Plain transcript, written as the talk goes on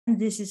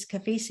This is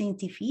Café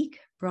Scientifique,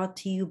 brought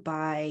to you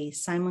by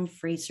Simon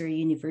Fraser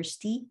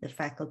University, the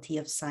Faculty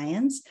of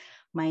Science.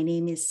 My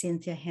name is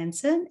Cynthia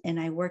Henson, and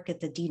I work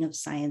at the Dean of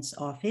Science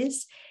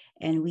office.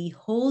 And we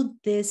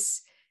hold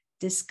this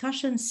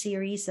discussion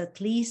series at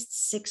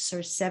least 6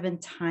 or 7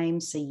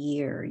 times a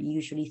year,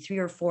 usually 3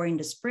 or 4 in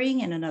the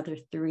spring and another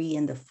 3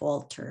 in the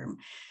fall term.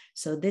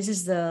 So this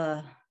is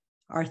our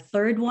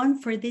 3rd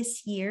one for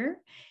this year.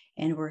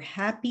 And we're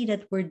happy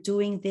that we're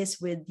doing this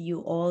with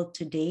you all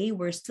today.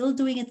 We're still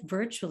doing it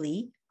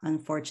virtually,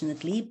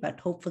 unfortunately, but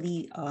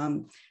hopefully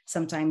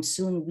sometime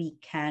soon we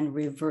can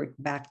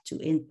revert back to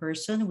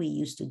in-person. We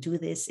used to do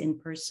this in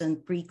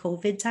person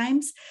pre-COVID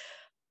times,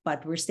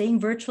 but we're staying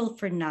virtual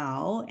for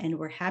now, and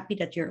we're happy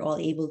that you're all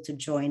able to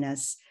join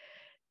us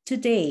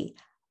today.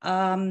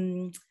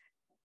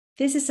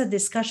 This is a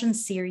discussion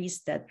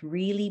series that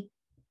really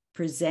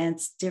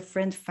presents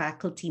different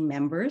faculty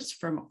members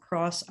from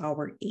across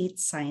our 8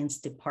 science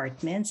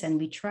departments, and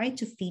we try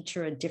to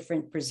feature a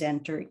different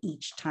presenter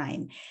each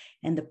time.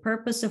 And the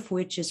purpose of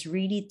which is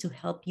really to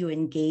help you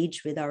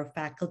engage with our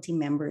faculty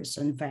members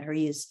on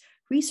various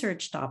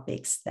research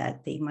topics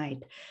that they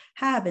might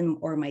have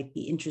or might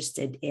be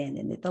interested in.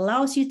 And it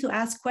allows you to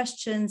ask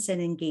questions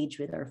and engage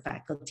with our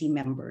faculty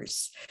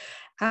members.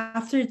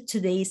 After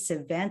today's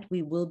event,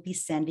 we will be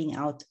sending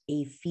out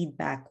a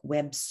feedback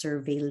web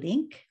survey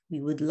link. We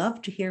would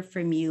love to hear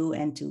from you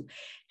and to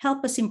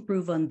help us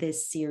improve on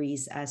this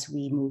series as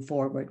we move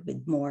forward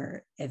with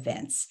more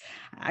events.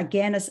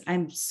 Again, as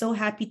I'm so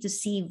happy to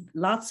see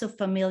lots of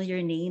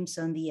familiar names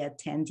on the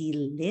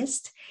attendee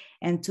list.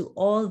 And to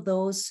all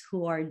those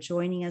who are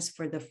joining us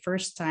for the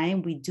first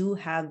time, we do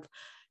have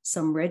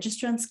some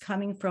registrants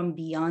coming from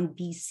beyond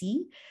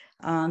BC.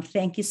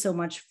 Thank you so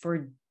much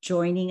for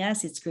joining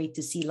us. It's great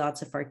to see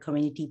lots of our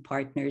community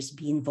partners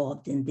be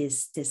involved in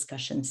this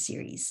discussion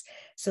series.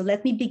 So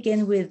let me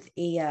begin with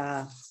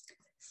a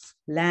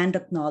land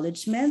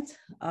acknowledgement.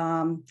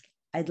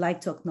 I'd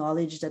like to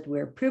acknowledge that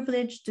we're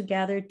privileged to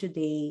gather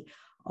today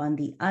on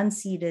the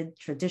unceded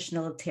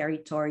traditional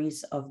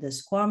territories of the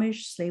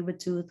Squamish,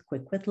 Tsleil-Waututh,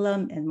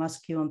 Coquitlam, and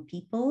Musqueam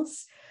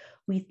peoples.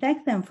 We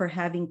thank them for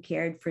having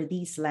cared for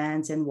these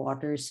lands and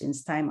waters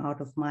since time out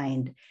of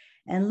mind,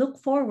 and look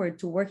forward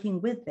to working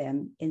with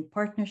them in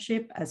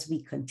partnership as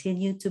we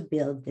continue to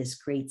build this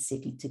great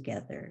city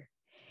together.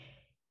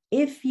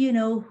 If you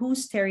know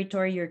whose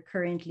territory you're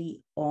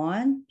currently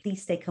on,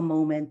 please take a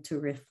moment to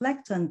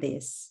reflect on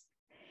this.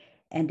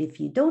 And if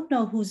you don't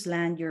know whose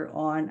land you're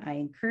on, I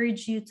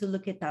encourage you to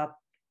look it up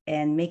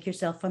and make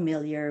yourself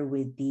familiar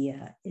with the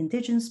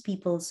Indigenous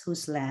peoples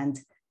whose land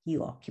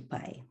you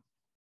occupy.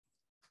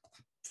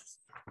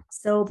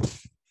 So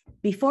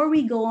before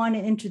we go on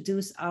and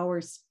introduce our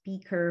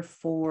speaker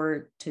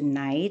for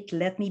tonight,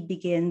 let me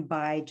begin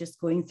by just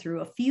going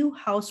through a few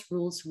house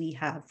rules we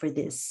have for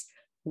this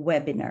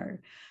webinar.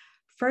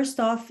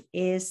 First off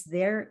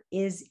there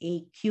is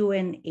a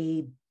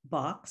Q&A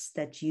box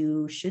that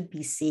you should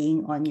be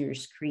seeing on your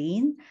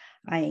screen.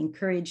 I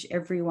encourage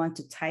everyone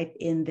to type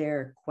in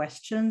their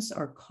questions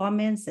or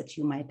comments that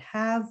you might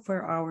have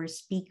for our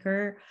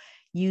speaker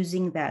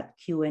using that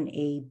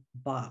Q&A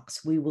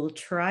box. We will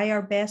try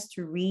our best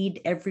to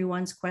read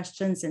everyone's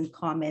questions and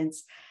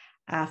comments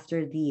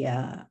after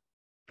the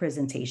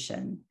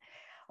presentation.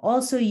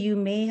 Also, you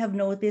may have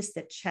noticed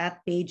that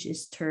chat page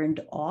is turned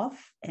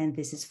off, and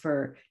this is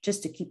for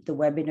just to keep the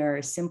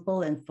webinar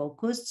simple and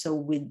focused. So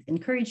we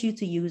encourage you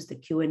to use the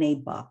Q&A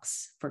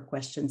box for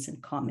questions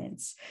and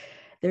comments.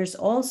 There's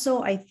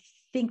also, I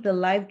think the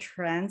live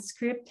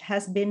transcript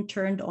has been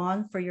turned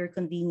on for your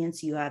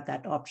convenience. You have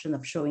that option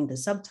of showing the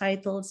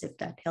subtitles if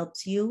that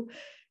helps you.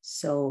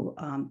 So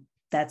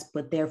that's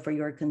put there for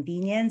your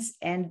convenience.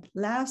 And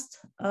last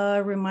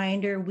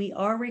reminder, we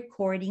are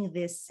recording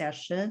this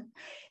session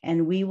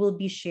and we will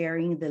be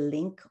sharing the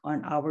link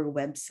on our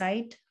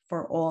website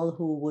for all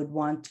who would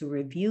want to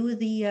review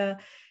the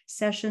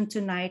session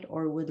tonight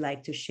or would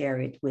like to share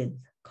it with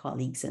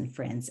colleagues and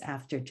friends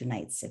after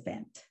tonight's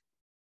event.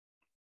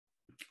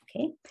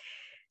 Okay.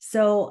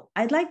 So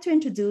I'd like to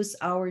introduce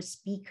our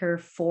speaker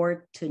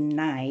for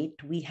tonight.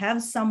 We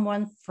have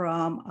someone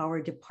from our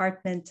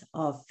Department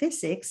of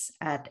Physics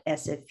at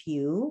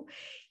SFU.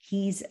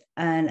 He's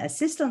an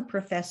assistant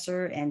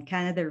professor and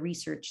Canada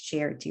Research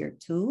Chair Tier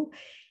 2.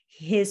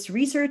 His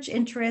research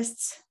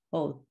interests,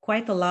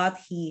 quite a lot.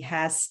 He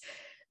has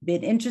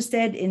been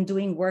interested in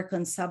doing work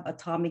on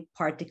subatomic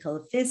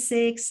particle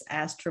physics,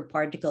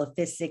 astroparticle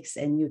physics,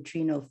 and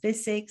neutrino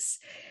physics.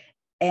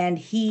 And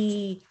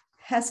he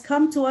has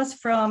come to us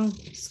from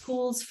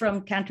schools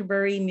from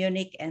Canterbury,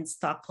 Munich, and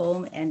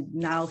Stockholm, and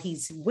now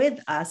he's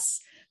with us,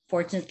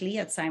 fortunately,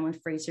 at Simon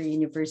Fraser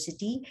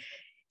University.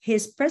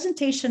 His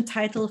presentation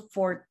title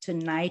for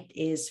tonight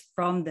is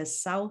From the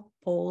South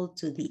Pole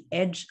to the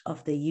Edge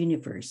of the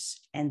Universe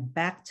and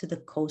Back to the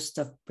Coast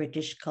of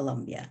British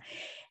Columbia.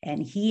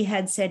 And he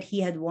had said he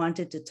had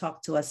wanted to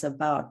talk to us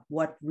about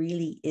what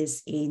really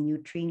is a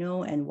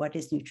neutrino and what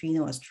is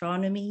neutrino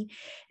astronomy,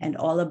 and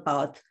all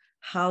about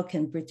how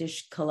can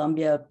British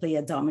Columbia play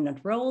a dominant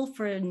role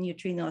for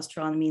neutrino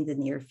astronomy in the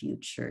near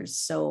future?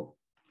 So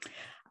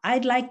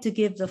I'd like to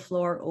give the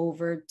floor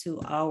over to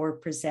our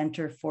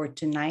presenter for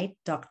tonight,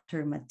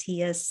 Dr.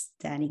 Matthias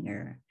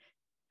Danninger.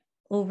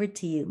 Over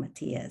to you,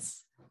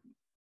 Matthias.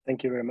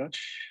 Thank you very much.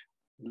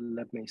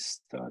 Let me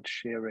start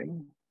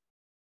sharing.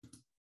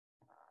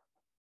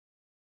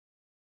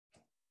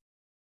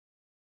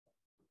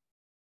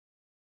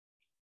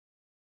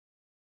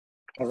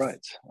 All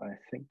right, I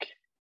think.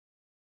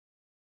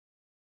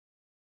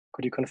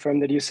 Could you confirm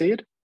that you see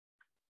it?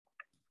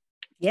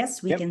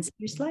 Yes, we can see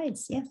your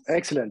slides, yes.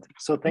 Excellent.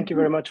 So thank you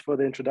very much for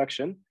the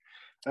introduction.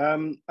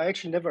 I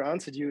actually never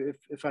answered you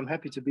if I'm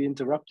happy to be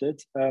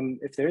interrupted.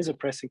 If there is a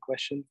pressing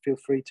question, feel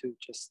free to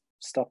just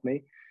stop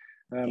me.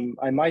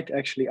 I might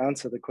actually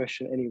answer the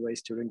question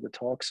anyways during the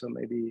talk, so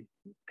maybe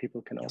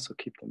people can also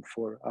keep them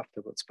for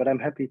afterwards, but I'm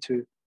happy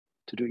to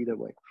do either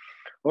way.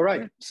 All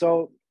right,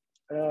 so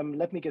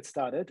let me get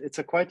started. It's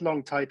a quite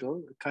long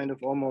title, kind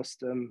of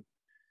almost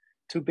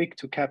too big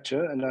to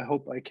capture, and I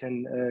hope I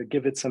can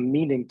give it some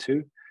meaning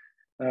to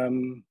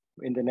in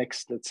the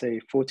next, let's say,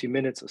 40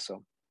 minutes or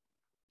so.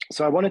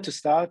 So I wanted to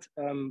start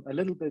a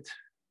little bit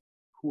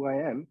who I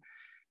am,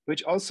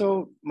 which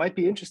also might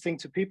be interesting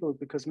to people,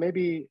 because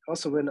maybe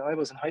also when I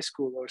was in high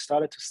school or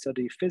started to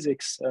study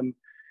physics,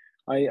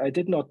 I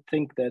did not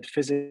think that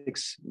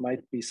physics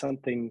might be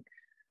something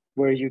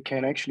where you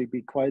can actually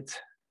be quite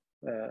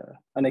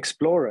an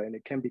explorer, and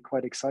it can be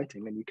quite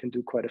exciting, and you can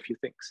do quite a few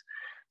things.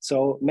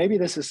 So maybe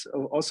this is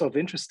also of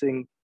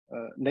interesting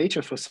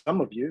nature for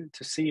some of you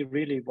to see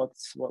really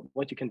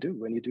what you can do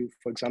when you do,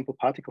 for example,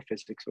 particle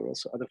physics or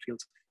also other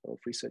fields of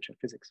research in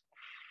physics.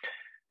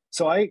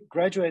 So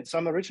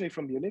I'm originally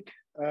from Munich.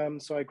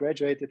 So I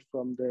graduated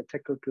from the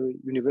Technical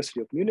University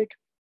of Munich.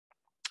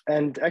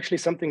 And actually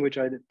something which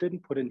I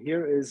didn't put in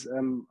here is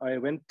I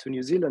went to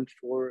New Zealand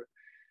for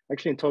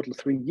actually in total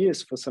 3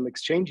 years for some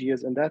exchange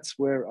years. And that's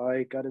where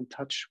I got in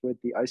touch with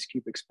the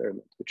IceCube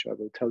experiment, which I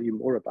will tell you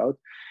more about.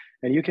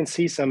 And you can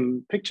see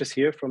some pictures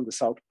here from the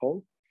South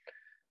Pole.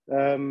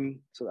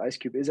 So the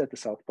IceCube is at the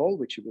South Pole,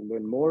 which you will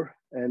learn more,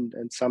 and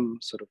some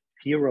sort of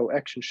hero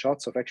action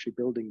shots of actually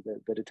building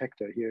the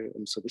detector here.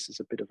 And so this is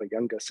a bit of a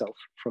younger self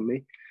from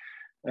me.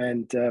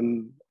 And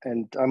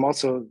I'm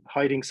also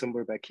hiding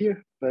somewhere back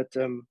here, but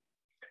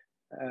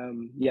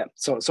yeah,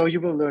 so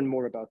you will learn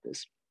more about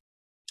this.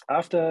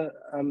 After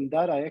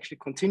that, I actually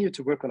continued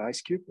to work on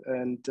IceCube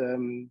and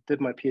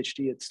did my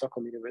PhD at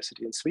Stockholm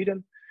University in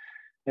Sweden.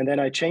 And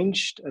then I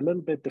changed a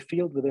little bit the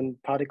field within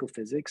particle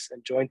physics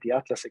and joined the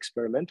ATLAS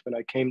experiment when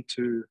I came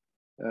to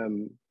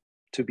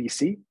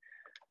BC.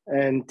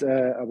 And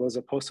I was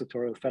a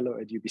postdoctoral fellow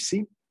at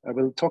UBC. I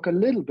will talk a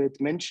little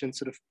bit, mention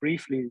sort of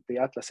briefly the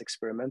ATLAS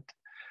experiment,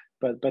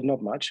 but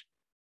not much.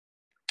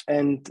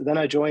 And then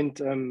I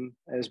joined,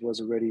 as was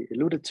already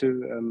alluded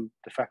to,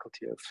 the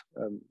Faculty of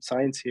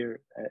Science here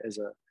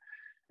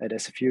at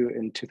SFU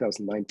in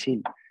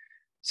 2019.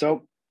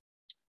 So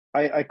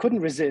I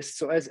couldn't resist.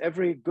 So as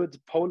every good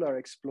polar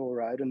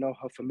explorer, I don't know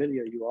how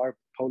familiar you are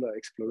with polar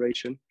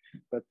exploration,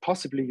 but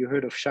possibly you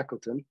heard of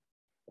Shackleton.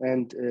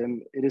 And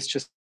it is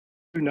just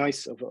too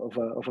nice of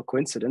a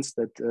coincidence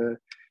that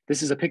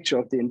this is a picture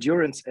of the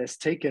Endurance as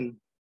taken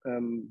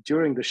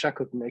during the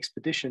Shackleton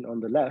expedition on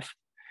the left.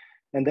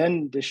 And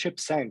then the ship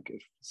sank,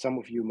 if some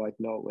of you might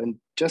know. And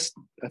just,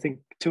 I think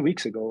 2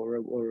 weeks ago,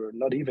 or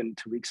not even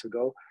 2 weeks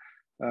ago,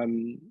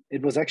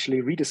 it was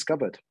actually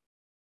rediscovered.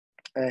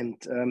 And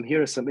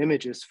here are some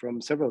images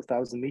from several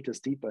thousand meters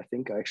deep. I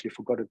think I actually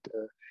forgot it,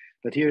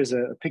 but here is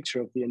a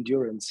picture of the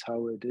Endurance,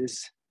 how it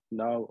is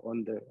now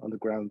on the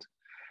ground.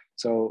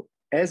 So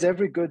as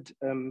every good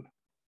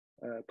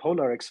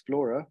polar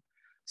explorer,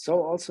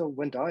 so also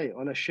went I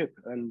on a ship.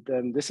 And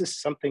this is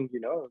something,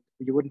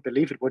 you wouldn't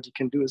believe it, what you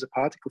can do as a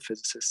particle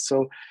physicist.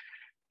 So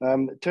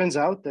it turns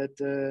out that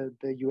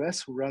the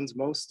US, who runs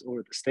most, or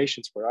the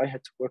stations where I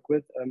had to work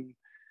with,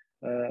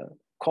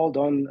 called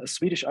on a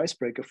Swedish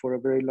icebreaker for a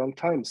very long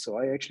time. So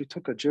I actually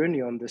took a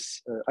journey on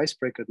this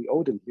icebreaker, the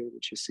Odin here,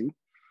 which you see,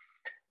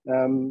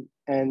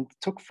 and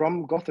took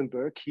from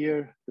Gothenburg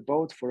here the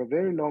boat for a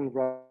very long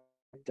ride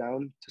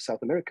down to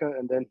South America,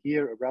 and then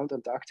here around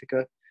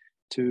Antarctica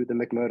to the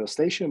McMurdo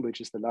Station,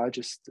 which is the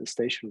largest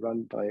station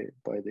run by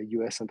the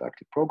US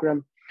Antarctic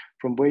program,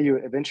 from where you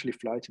eventually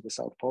fly to the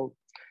South Pole.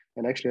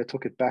 And actually I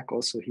took it back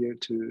also here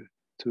to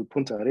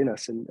Punta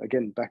Arenas, and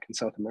again, back in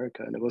South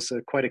America. And it was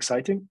quite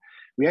exciting.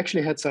 We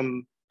actually had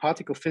some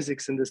particle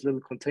physics in this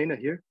little container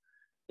here,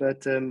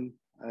 but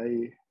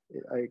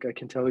I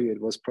can tell you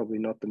it was probably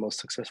not the most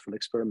successful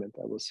experiment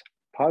I was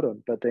part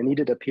of, but they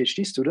needed a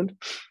PhD student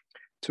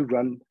to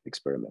run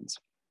experiments.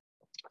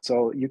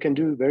 So you can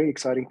do very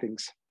exciting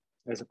things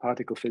as a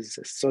particle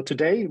physicist. So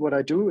today what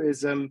I do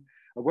is I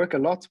work a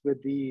lot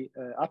with the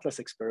ATLAS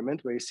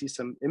experiment, where you see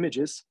some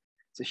images.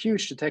 It's a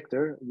huge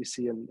detector. You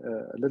see a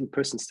little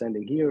person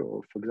standing here,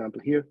 or for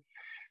example here.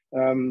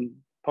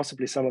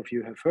 Possibly some of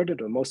you have heard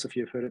it, or most of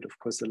you have heard it, of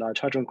course, the Large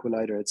Hadron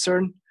Collider at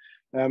CERN.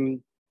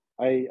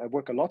 I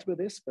work a lot with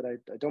this, but I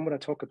don't want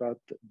to talk about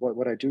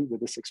what I do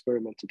with this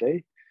experiment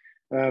today.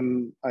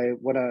 I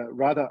want to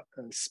rather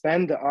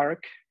span the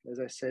arc, as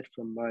I said,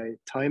 from my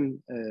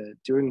time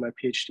during my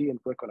PhD and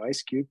work on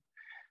IceCube,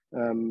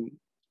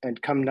 and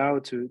come now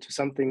to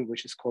something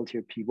which is called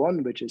here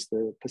P1, which is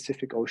the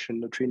Pacific Ocean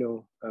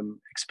Neutrino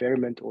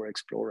Experiment, or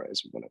Explorer,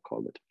 as we want to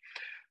call it,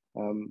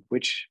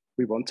 which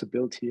we want to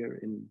build here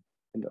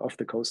off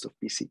the coast of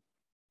BC.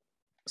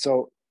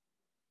 So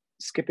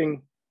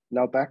skipping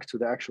now back to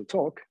the actual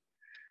talk,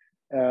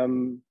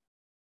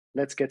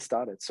 let's get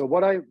started. So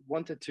what I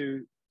wanted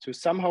to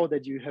somehow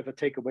that you have a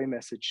takeaway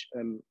message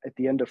at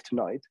the end of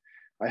tonight,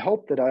 I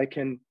hope that I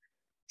can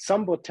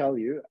somewhat tell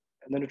you,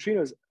 the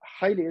neutrino is a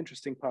highly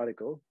interesting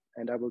particle,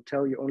 and I will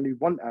tell you only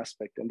one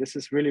aspect, and this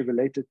is really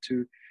related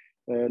to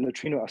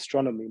neutrino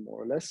astronomy,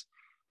 more or less,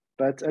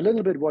 but a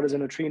little bit what is a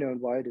neutrino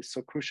and why it is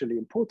so crucially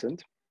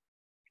important.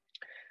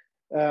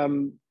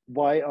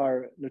 Why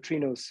are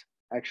neutrinos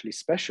actually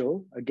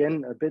special?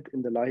 Again, a bit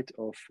in the light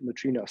of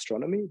neutrino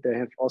astronomy. They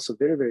have also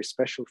very, very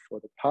special for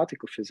the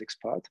particle physics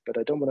part, but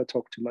I don't want to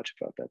talk too much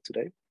about that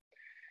today.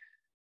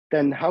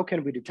 Then how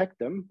can we detect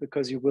them?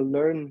 Because you will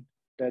learn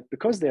that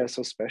because they are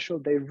so special,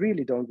 they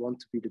really don't want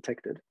to be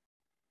detected.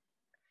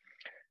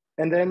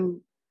 And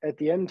then at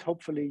the end,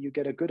 hopefully you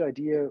get a good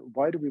idea,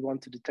 why do we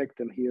want to detect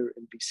them here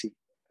in BC?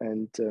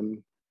 And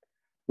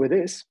with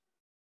this,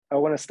 I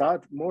want to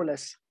start more or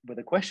less with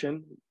a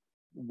question: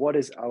 what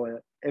is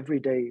our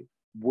everyday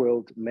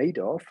world made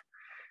of?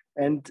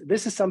 And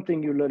this is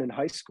something you learn in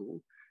high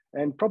school.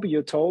 And probably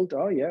you're told,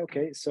 oh yeah,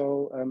 okay,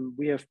 so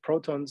we have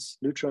protons,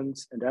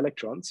 neutrons, and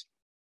electrons.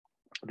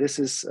 This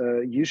is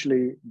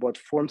usually what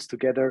forms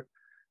together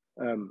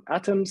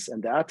atoms,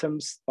 and the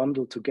atoms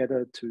bundle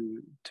together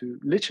to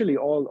literally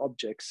all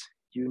objects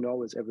you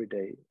know as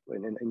everyday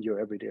in your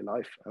everyday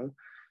life.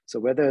 So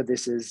whether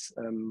this is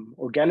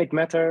organic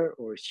matter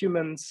or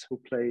humans who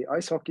play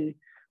ice hockey,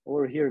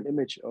 or here an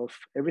image of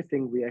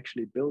everything we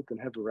actually built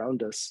and have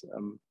around us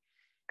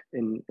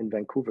in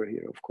Vancouver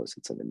here. Of course,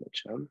 it's an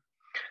image.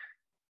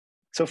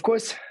 So of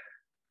course,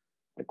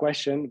 the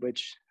question,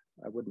 which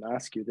I wouldn't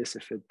ask you this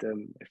if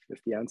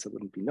the answer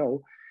wouldn't be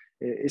no,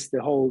 is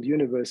the whole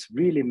universe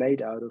really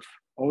made out of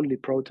only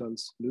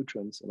protons,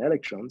 neutrons, and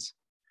electrons?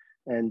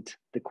 And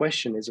the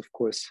question is, of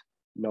course,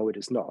 no, it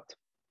is not.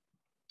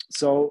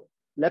 So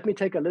let me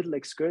take a little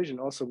excursion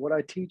also what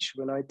I teach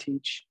when I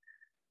teach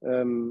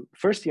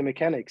first year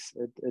mechanics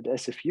at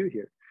SFU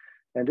here.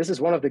 And this is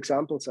one of the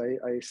examples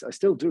I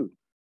still do.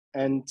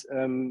 And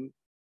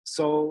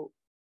so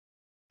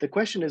the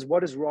question is,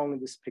 what is wrong in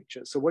this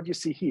picture? So what you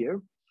see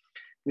here,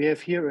 we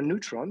have here a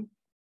neutron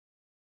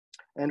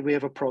and we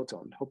have a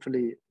proton.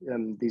 Hopefully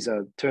these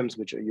are terms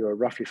which you are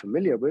roughly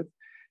familiar with.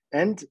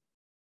 And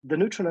the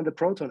neutron and the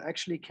proton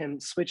actually can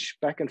switch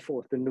back and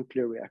forth in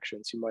nuclear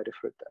reactions. You might have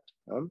heard that.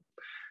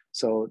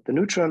 So the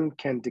neutron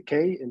can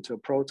decay into a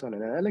proton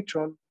and an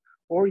electron,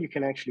 or you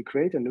can actually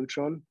create a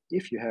neutron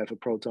if you have a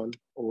proton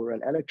or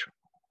an electron.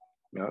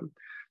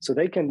 So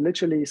they can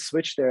literally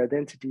switch their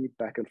identity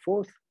back and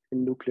forth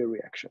in nuclear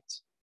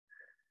reactions.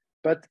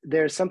 But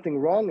there's something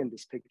wrong in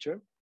this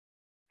picture.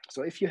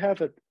 So if you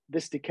have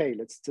this decay,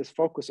 let's just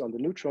focus on the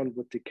neutron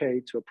would decay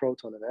to a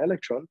proton and an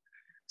electron.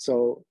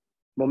 So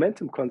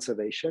momentum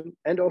conservation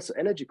and also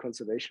energy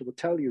conservation would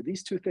tell you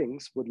these two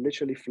things would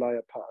literally fly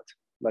apart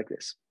like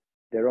this.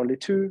 There are only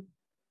two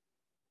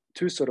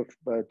sort of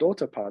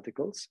daughter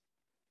particles.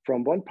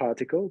 From one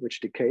particle,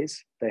 which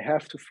decays, they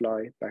have to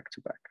fly back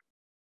to back.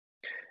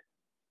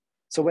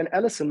 So when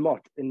Alice and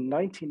Mott in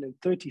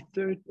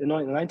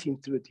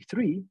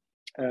 1933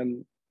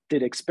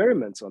 did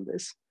experiments on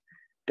this,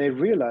 they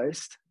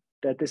realized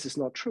that this is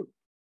not true.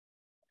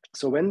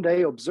 So when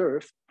they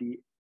observed the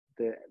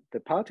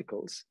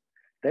particles,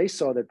 they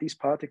saw that these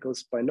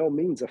particles by no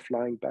means are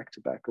flying back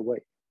to back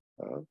away.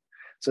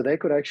 So they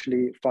could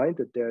actually find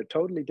that there are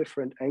totally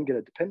different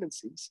angular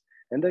dependencies,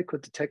 and they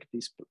could detect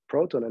these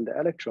proton and the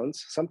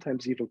electrons,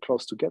 sometimes even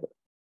close together.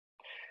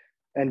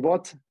 And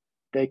what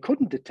they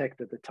couldn't detect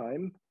at the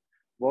time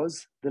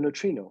was the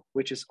neutrino,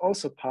 which is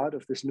also part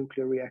of this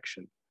nuclear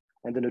reaction.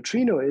 And the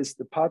neutrino is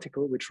the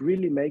particle which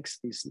really makes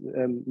these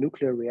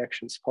nuclear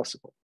reactions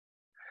possible.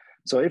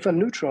 So if a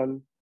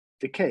neutron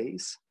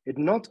decays, it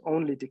not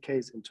only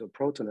decays into a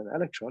proton and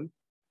electron,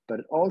 but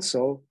it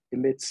also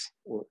emits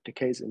or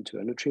decays into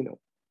a neutrino.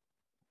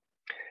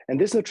 And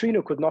this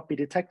neutrino could not be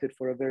detected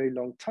for a very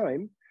long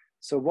time.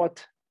 So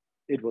what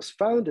it was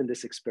found in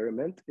this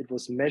experiment, it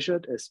was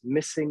measured as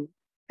missing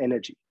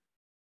energy.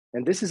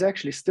 And this is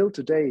actually still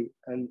today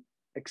an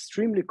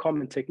extremely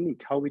common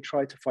technique, how we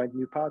try to find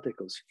new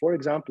particles. For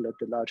example, at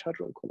the Large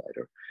Hadron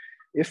Collider,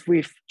 if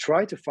we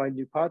try to find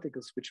new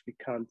particles which we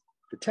can't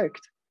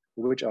detect,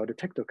 which our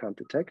detector can't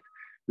detect,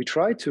 we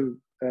try to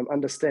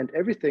understand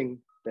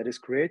everything that is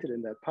created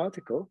in that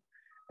particle,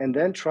 and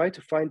then try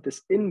to find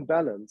this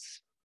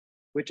imbalance,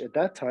 which at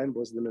that time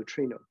was the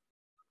neutrino.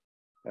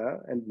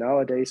 And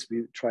nowadays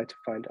we try to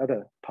find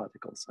other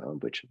particles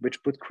which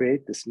would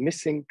create this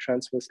missing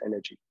transverse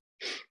energy.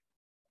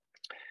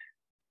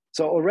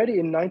 So already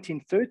in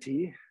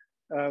 1930,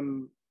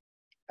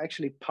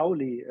 actually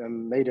Pauli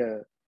made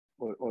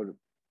or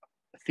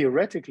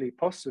theoretically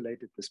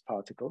postulated this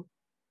particle.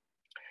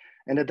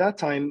 And at that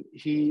time,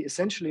 he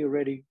essentially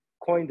already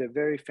coined a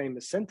very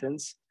famous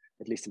sentence,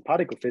 at least in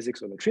particle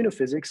physics or neutrino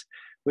physics,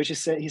 which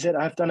is, he said,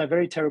 I've done a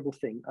very terrible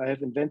thing. I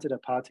have invented a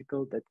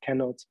particle that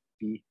cannot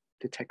be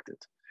detected.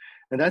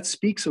 And that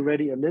speaks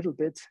already a little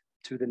bit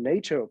to the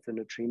nature of the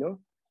neutrino,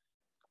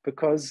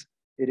 because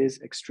it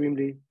is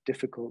extremely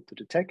difficult to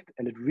detect,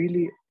 and it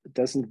really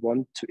doesn't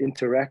want to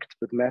interact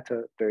with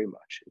matter very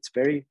much. It's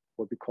very,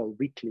 what we call,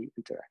 weakly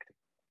interacting.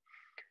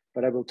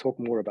 But I will talk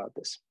more about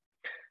this.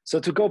 So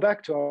to go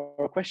back to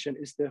our question,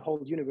 is the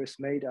whole universe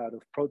made out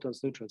of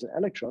protons, neutrons, and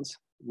electrons?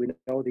 We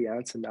know the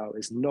answer now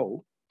is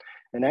no.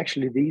 And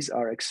actually, these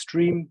are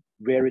extreme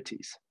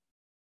rarities.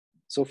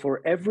 So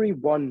for every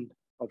one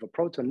of a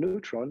proton,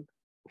 neutron,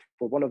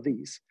 for one of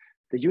these,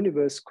 the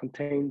universe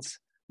contains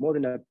more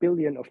than 1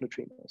 billion of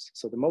neutrinos.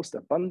 So the most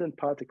abundant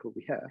particle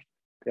we have,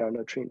 they are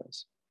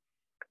neutrinos.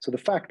 So the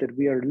fact that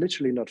we are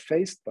literally not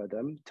phased by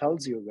them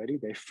tells you already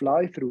they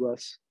fly through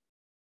us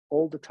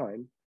all the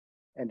time.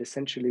 And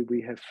essentially,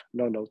 we have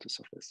no notice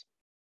of this.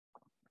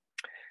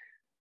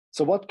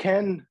 So what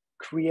can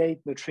create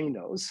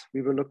neutrinos?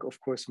 We will look, of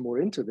course, more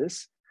into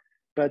this,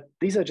 but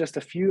these are just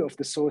a few of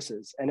the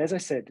sources. And as I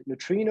said,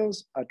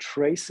 neutrinos are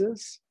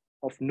traces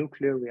of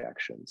nuclear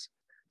reactions.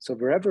 So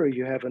wherever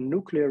you have a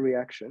nuclear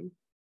reaction,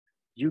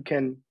 you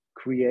can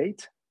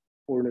create,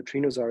 or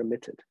neutrinos are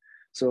emitted.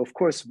 So of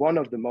course, one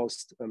of the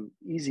most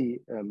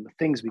easy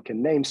things we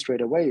can name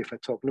straight away, if I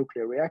talk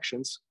nuclear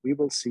reactions, we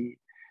will see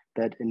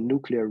that in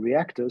nuclear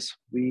reactors,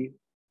 we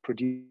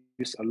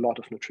produce a lot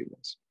of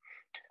neutrinos.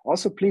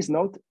 Also, please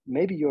note,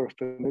 maybe you're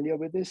familiar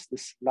with this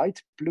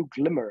light blue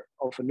glimmer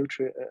of a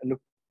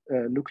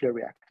nuclear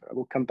reactor. I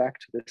will come back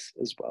to this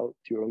as well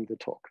during the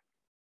talk.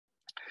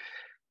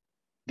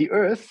 The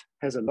Earth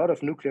has a lot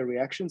of nuclear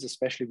reactions,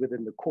 especially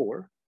within the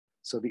core.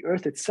 So the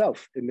Earth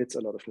itself emits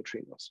a lot of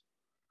neutrinos.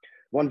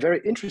 One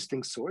very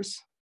interesting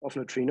source of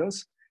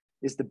neutrinos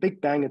is the Big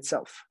Bang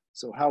itself.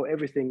 So how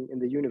everything in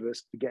the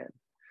universe began.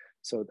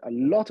 So a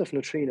lot of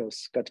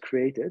neutrinos got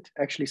created,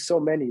 actually so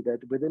many that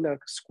within a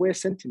square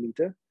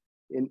centimeter,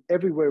 in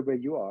everywhere where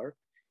you are,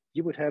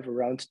 you would have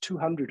around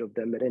 200 of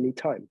them at any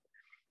time.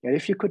 And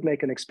if you could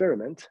make an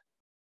experiment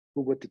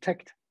who would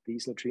detect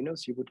these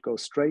neutrinos, you would go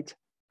straight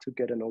to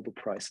get a Nobel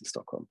Prize in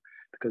Stockholm,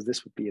 because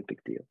this would be a big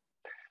deal.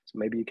 So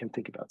maybe you can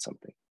think about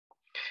something.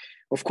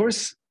 Of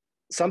course,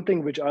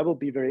 something which I will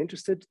be very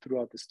interested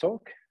throughout this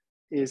talk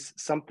is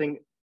something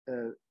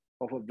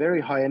of a very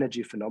high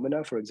energy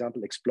phenomena, for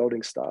example,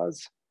 exploding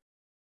stars,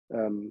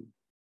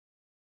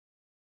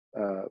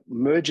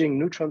 merging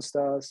neutron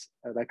stars,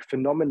 like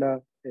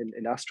phenomena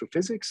in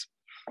astrophysics.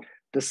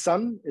 The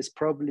sun is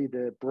probably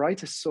the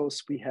brightest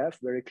source we have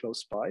very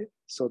close by.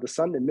 So the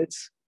sun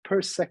emits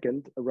per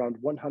second around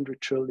 100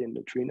 trillion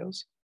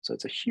neutrinos. So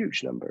it's a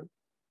huge number.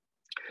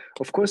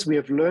 Of course, we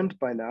have learned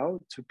by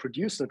now to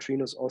produce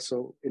neutrinos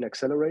also in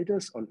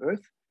accelerators on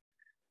Earth.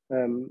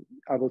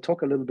 I will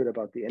talk a little bit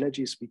about the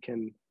energies we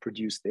can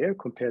produce there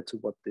compared to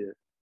what the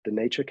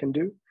nature can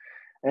do.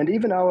 And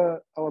even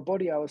our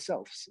body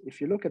ourselves,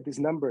 if you look at this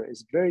number,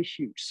 is very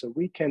huge. So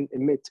we can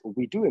emit, or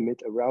we do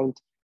emit,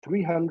 around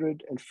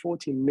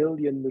 340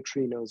 million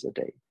neutrinos a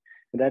day.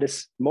 And that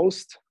is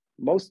most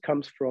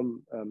comes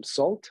from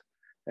salt,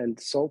 and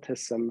salt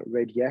has some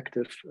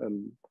radioactive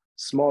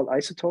small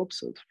isotopes,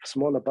 so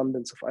small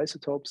abundance of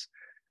isotopes.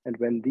 And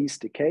when these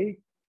decay,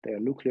 they are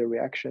nuclear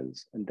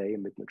reactions and they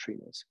emit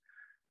neutrinos.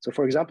 So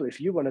for example, if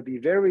you want to be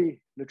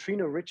very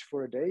neutrino rich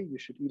for a day, you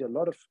should eat a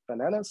lot of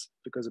bananas,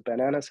 because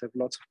bananas have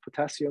lots of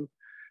potassium,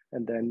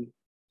 and then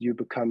you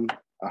become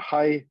a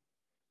high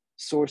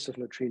source of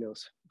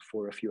neutrinos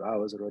for a few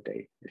hours or a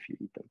day if you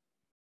eat them.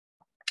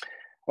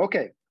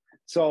 Okay,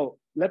 so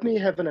let me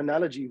have an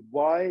analogy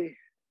why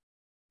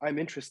I'm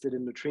interested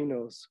in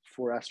neutrinos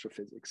for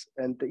astrophysics.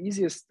 And the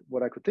easiest,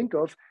 what I could think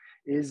of,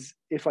 is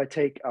if I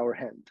take our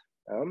hand.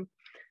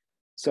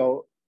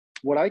 So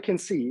what I can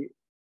see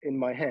in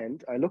my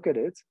hand, I look at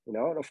it, and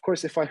of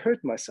course, if I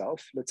hurt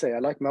myself, let's say I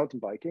like mountain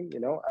biking,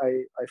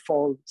 I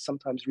fall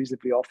sometimes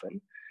reasonably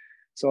often.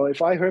 So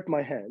if I hurt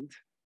my hand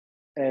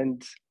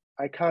and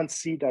I can't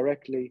see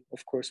directly,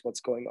 of course,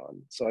 what's going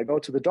on. So I go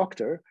to the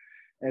doctor,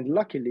 and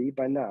luckily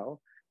by now,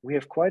 we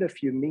have quite a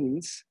few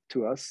means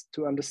to us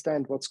to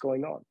understand what's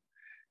going on.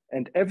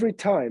 And every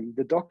time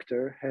the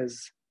doctor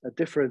has a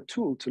different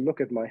tool to look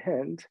at my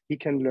hand, he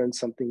can learn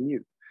something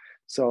new.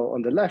 So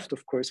on the left,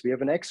 of course, we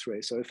have an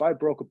X-ray. So if I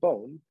broke a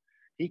bone,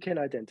 he can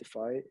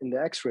identify in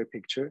the X-ray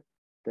picture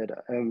that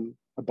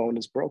a bone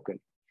is broken.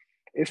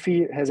 If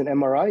he has an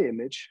MRI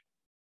image,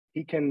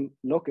 he can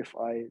look if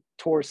I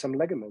tore some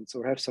ligaments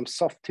or have some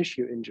soft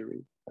tissue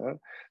injury.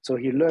 So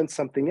he learns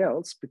something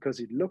else because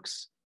it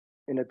looks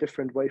in a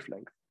different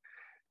wavelength.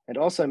 And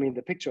also,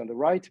 the picture on the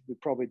right, we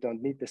probably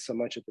don't need this so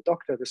much at the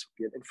doctor. This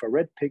would be an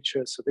infrared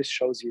picture. So this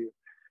shows you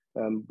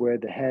where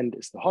the hand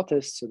is the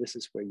hottest. So this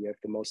is where you have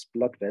the most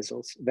blood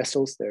vessels.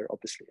 They're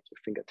obviously at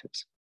your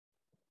fingertips.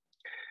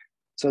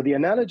 So the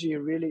analogy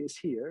really is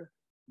here.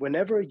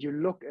 Whenever you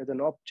look at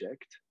an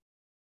object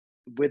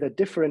with a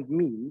different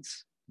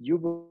means, you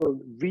will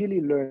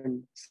really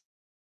learn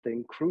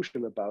something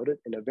crucial about it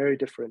in a very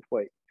different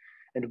way.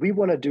 And we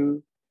want to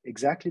do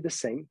exactly the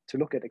same to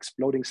look at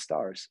exploding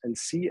stars and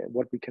see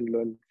what we can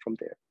learn from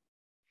there.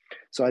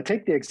 So I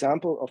take the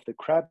example of the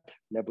Crab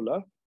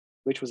Nebula,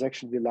 which was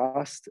actually the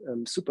last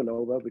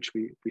supernova, which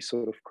we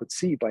sort of could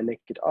see by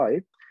naked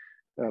eye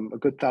a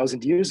good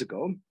 1,000 years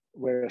ago,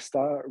 where a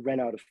star ran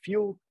out of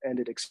fuel and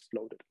it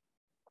exploded.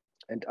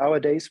 And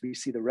nowadays, we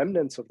see the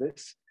remnants of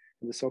this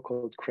in the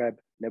so-called Crab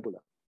Nebula.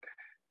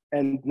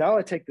 And now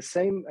I take the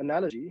same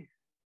analogy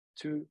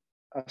to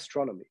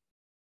astronomy.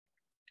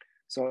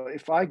 So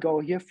if I go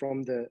here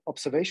from the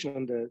observation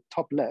on the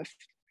top left,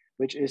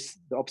 which is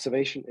the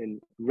observation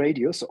in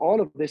radio. So all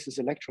of this is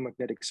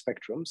electromagnetic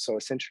spectrum, so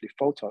essentially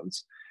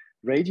photons.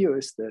 Radio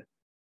is the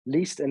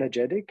least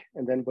energetic.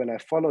 And then when I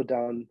follow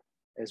down,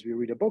 as we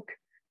read a book,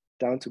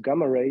 down to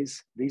gamma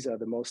rays, these are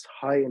the most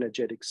high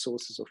energetic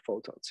sources of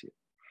photons here.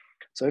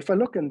 So if I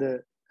look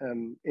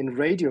in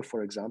radio,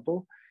 for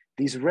example,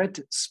 these red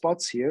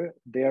spots here,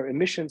 they are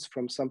emissions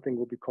from something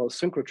what we call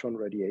synchrotron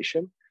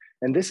radiation.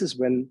 And this is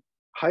when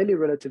highly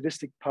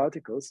relativistic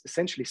particles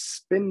essentially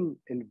spin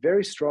in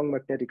very strong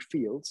magnetic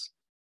fields,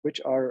 which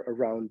are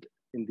around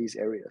in these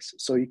areas.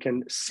 So you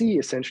can see,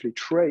 essentially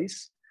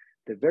trace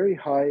the very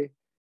high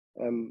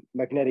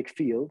magnetic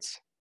fields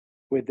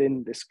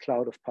within this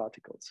cloud of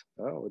particles,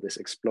 or this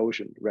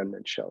explosion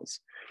remnant shells.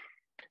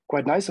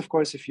 Quite nice, of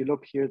course, if you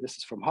look here, this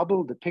is from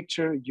Hubble, the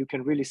picture, you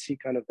can really see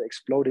kind of the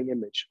exploding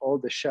image, all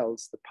the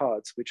shells, the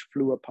parts which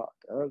flew apart,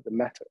 the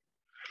matter.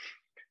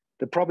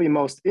 The probably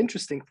most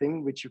interesting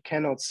thing, which you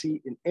cannot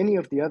see in any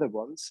of the other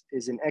ones,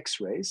 is in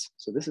X-rays.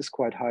 So this is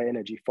quite high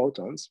energy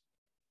photons.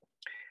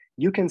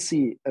 You can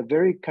see a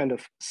very kind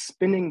of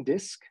spinning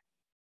disk,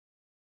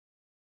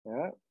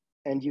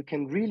 and you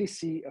can really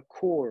see a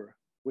core,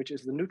 which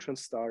is the neutron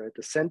star at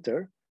the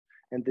center.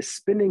 And the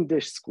spinning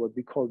disk, what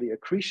we call the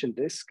accretion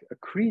disk,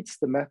 accretes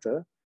the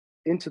matter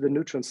into the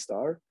neutron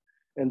star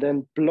and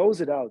then blows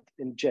it out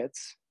in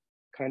jets,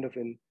 kind of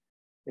in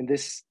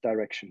this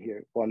direction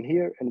here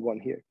and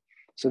one here.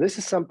 So this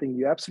is something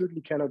you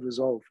absolutely cannot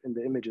resolve in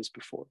the images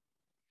before.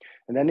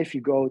 And then if you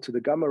go to the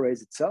gamma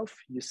rays itself,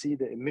 you see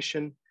the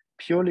emission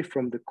purely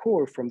from the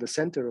core, from the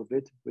center of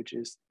it, which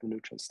is the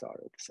neutron star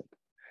at the center.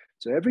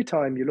 So every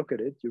time you look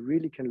at it, you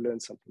really can learn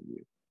something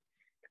new.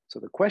 So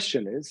the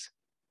question is,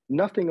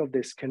 nothing of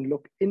this can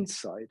look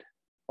inside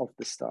of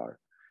the star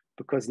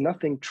because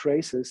nothing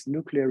traces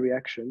nuclear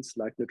reactions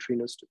like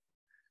neutrinos do.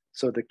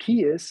 So the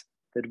key is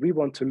that we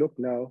want to look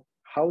now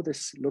how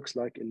this looks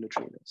like in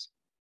neutrinos.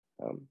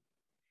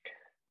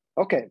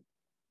 Okay,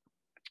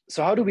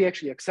 so how do we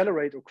actually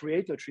accelerate or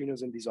create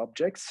neutrinos in these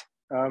objects?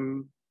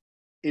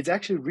 It's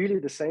actually really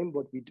the same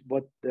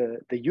what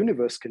the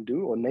universe can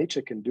do or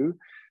nature can do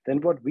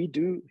than what we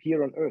do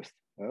here on Earth.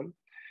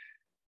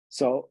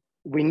 So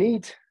we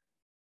need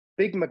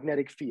big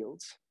magnetic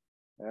fields,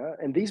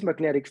 and these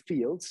magnetic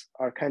fields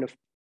are kind of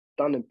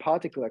done in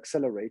particle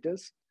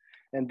accelerators,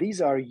 and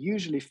these are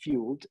usually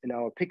fueled in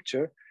our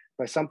picture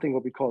by something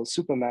what we call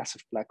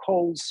supermassive black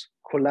holes,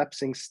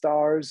 collapsing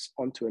stars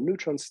onto a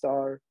neutron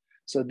star.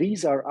 So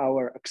these are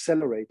our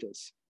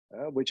accelerators,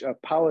 which are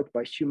powered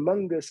by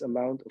humongous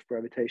amount of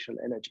gravitational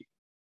energy.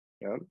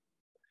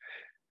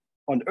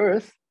 On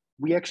Earth,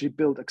 we actually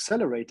build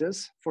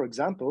accelerators, for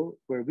example,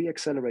 where we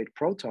accelerate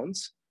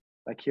protons,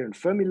 like here in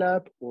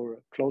Fermilab or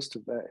close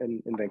to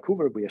in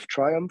Vancouver, we have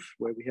Triumph,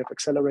 where we have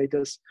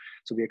accelerators.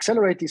 So we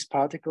accelerate these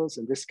particles.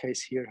 In this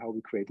case here, how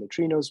we create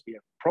neutrinos, we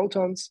have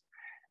protons.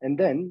 And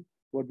then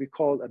what we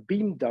call a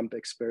beam dump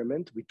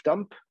experiment, we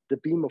dump the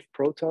beam of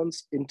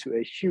protons into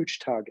a huge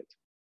target.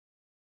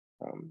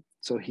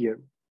 So here,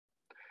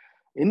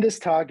 in this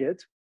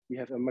target, we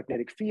have a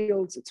magnetic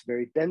field. It's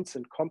very dense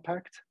and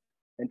compact,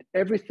 and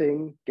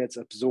everything gets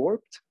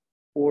absorbed,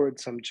 or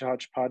some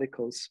charged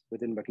particles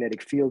within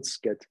magnetic fields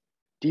get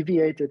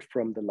deviated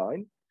from the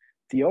line.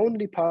 The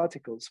only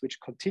particles which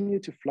continue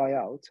to fly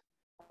out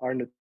are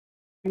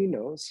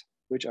neutrinos,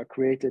 which are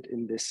created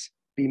in this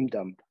beam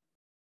dump,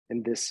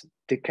 in this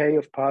decay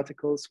of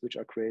particles which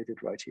are created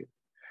right here.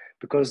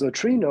 Because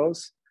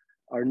neutrinos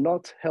are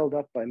not held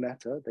up by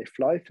matter, they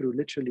fly through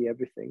literally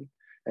everything,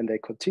 and they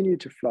continue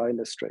to fly in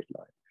a straight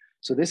line.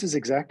 So this is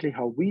exactly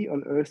how we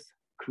on Earth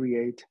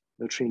create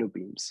neutrino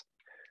beams.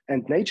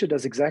 And nature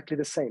does exactly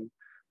the same.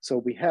 So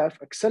we have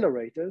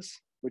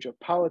accelerators, which are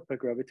powered by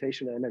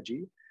gravitational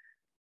energy,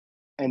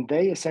 and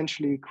they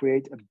essentially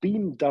create a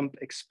beam dump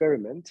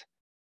experiment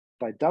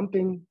by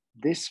dumping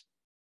this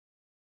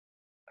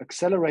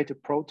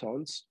accelerated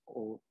protons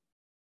or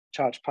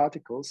charged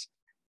particles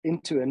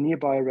into a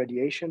nearby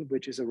radiation,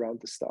 which is around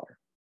the star.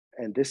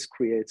 And this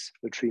creates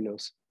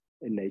neutrinos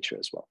in nature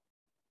as well.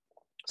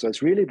 So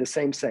it's really the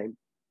same.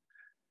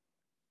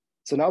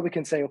 So now we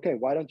can say, okay,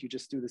 why don't you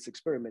just do this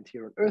experiment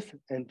here on Earth?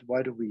 And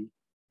why do we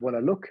want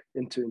to look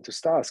into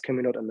stars? Can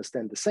we not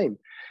understand the same?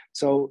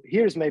 So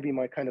here's maybe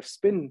my kind of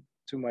spin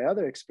to my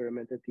other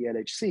experiment at the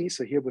LHC.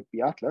 So here would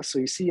be Atlas. So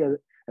you see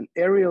an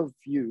aerial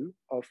view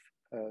of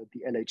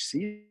the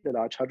LHC, the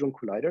Large Hadron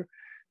Collider.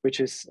 which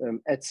is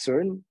at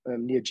CERN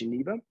near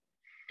Geneva.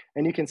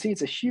 And you can see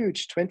it's a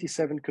huge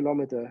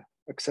 27-kilometer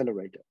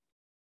accelerator.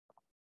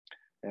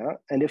 Yeah,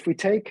 and if we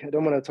take, I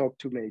don't want to talk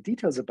too many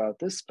details about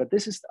this, but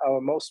this is our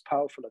most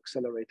powerful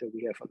accelerator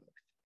we have on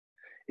Earth.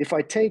 If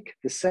I take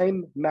the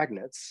same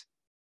magnets,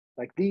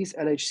 like these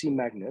LHC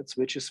magnets,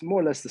 which is more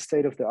or less the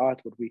state of the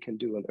art what we can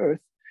do on Earth,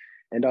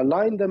 and I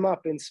line them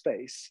up in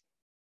space,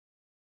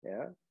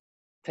 yeah,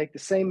 take the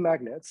same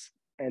magnets,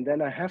 and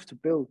then I have to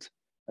build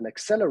an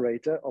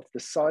accelerator of the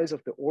size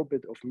of the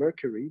orbit of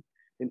Mercury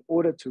in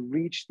order to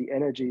reach the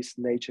energies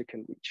nature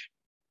can reach,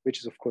 which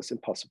is of course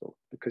impossible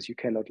because you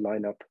cannot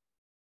line up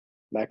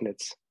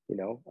magnets, you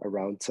know,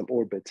 around some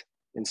orbit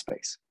in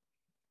space.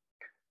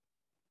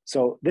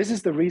 So this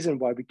is the reason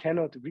why we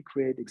cannot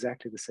recreate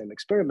exactly the same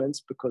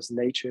experiments, because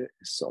nature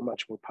is so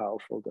much more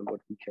powerful than what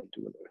we can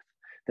do on Earth.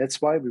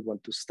 That's why we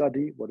want to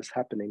study what is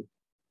happening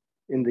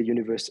in the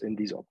universe in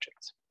these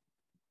objects.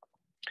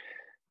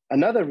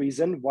 Another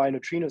reason why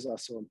neutrinos are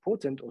so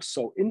important or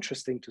so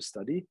interesting to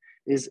study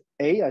is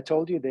I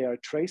told you they are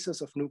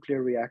tracers of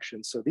nuclear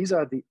reactions. So these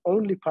are the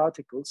only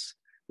particles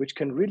which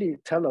can really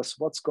tell us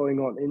what's going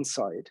on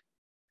inside,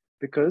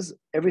 because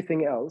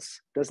everything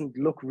else doesn't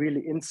look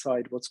really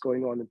inside what's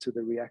going on into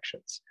the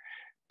reactions.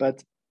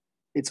 But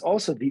it's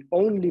also the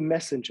only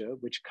messenger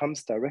which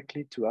comes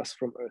directly to us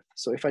from Earth.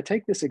 So if I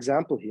take this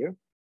example here,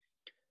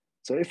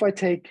 so if I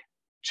take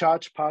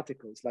charged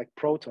particles like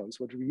protons,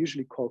 what we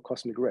usually call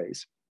cosmic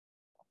rays,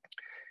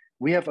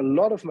 we have a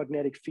lot of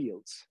magnetic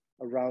fields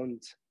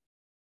around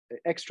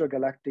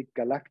extragalactic,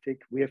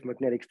 galactic, we have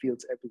magnetic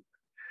fields everywhere.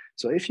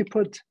 So if you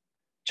put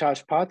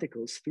charged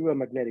particles through a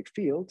magnetic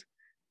field,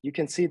 you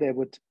can see they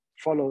would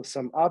follow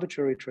some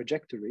arbitrary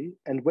trajectory.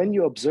 And when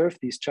you observe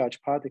these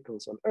charged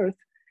particles on Earth,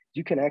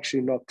 you can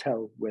actually not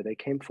tell where they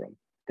came from.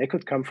 They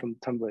could come from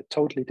somewhere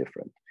totally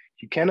different.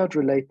 You cannot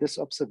relate this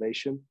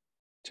observation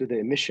to the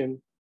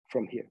emission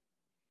from here.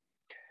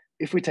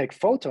 If we take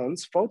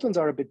photons, photons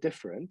are a bit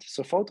different.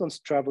 So photons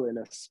travel in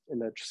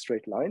a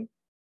straight line,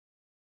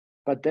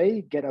 but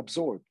they get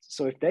absorbed.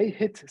 So if they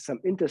hit some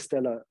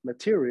interstellar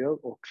material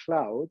or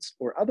clouds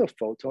or other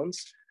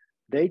photons,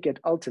 they get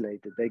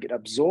alternated, they get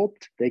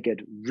absorbed, they get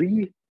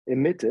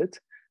re-emitted,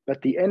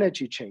 but the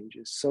energy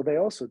changes. So they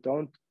also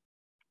don't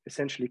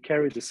essentially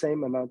carry the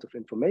same amount of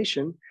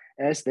information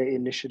as they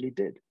initially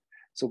did.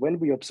 So when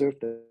we observe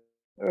the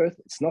Earth,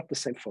 it's not the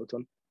same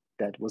photon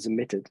that was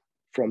emitted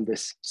from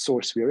this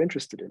source we are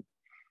interested in.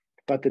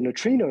 But the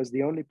neutrino is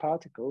the only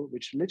particle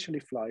which literally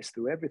flies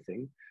through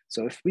everything.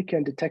 So if we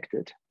can detect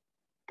it,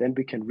 then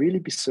we can really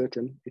be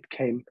certain it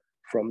came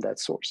from that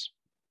source.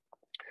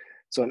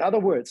 So in other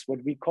words,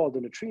 what we call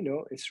the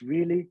neutrino is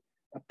really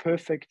a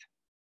perfect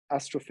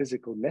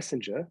astrophysical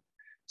messenger.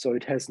 So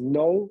it has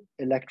no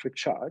electric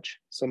charge,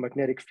 so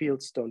magnetic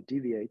fields don't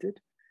deviate it.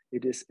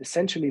 It is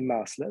essentially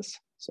massless,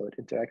 so it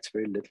interacts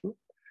very little.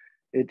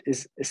 It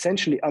is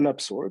essentially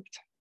unabsorbed,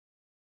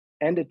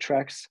 and it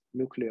tracks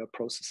nuclear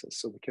processes,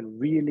 so we can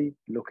really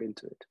look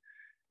into it.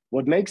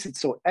 What makes it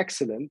so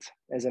excellent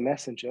as a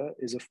messenger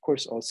is, of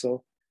course,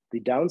 also the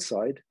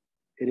downside.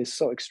 It is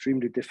so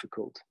extremely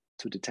difficult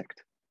to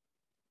detect.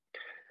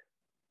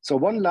 So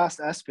one last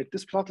aspect,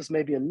 this plot is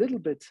maybe a little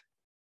bit,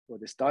 or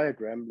this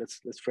diagram,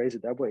 let's phrase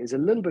it that way, is a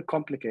little bit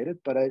complicated,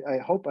 but I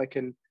hope I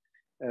can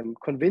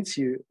convince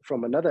you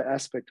from another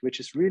aspect, which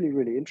is really,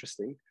 really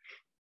interesting.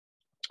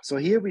 So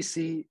here we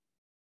see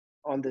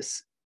on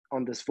this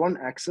one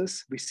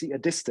axis, we see a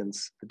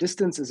distance. The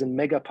distance is in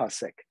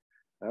megaparsec.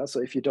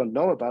 So if you don't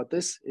know about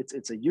this,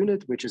 it's a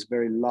unit which is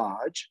very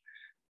large.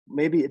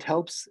 Maybe it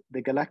helps,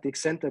 the galactic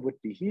center would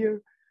be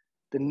here.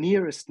 The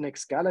nearest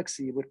next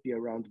galaxy would be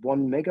around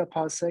 1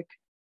 megaparsec.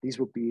 These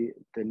would be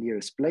the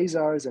nearest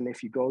blazars. And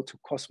if you go to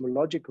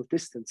cosmological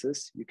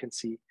distances, you can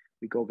see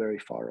we go very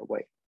far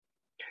away.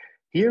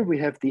 Here we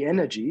have the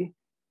energy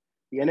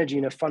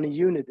in a funny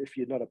unit. If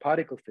you're not a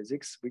particle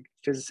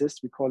physicist,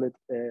 we call it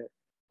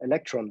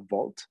electron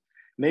volt.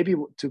 Maybe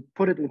to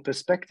put it in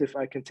perspective,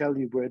 I can tell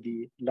you where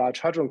the Large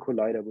Hadron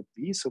Collider would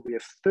be. So we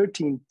have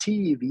 13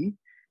 TeV.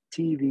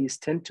 TeV is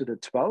 10 to the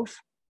 12.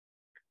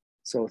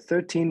 So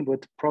 13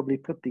 would probably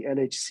put the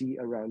LHC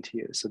around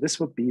here. So this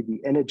would be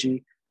the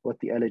energy what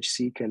the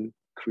LHC can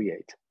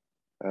create.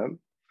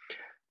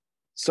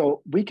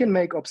 So we can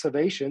make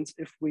observations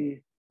if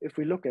we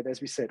look at,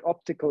 as we said,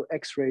 optical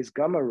X-rays,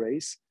 gamma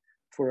rays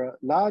for a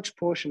large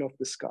portion of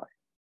the sky.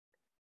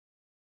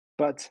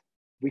 But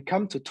we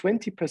come to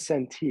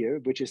 20% here,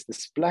 which is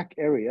this black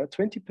area,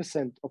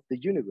 20% of the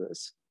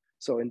universe.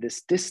 So in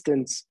this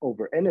distance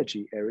over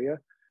energy area,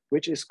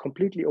 which is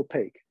completely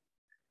opaque.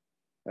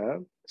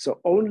 So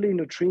only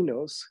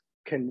neutrinos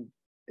can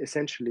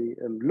essentially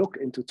look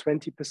into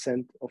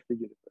 20% of the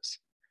universe.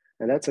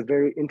 And that's a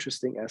very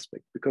interesting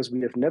aspect because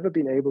we have never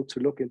been able to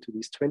look into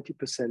these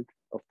 20%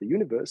 of the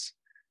universe,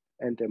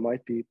 and there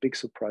might be big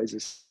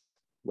surprises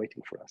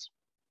waiting for us.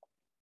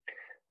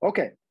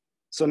 Okay,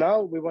 so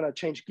now we want to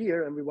change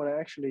gear and we want to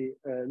actually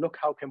look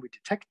how can we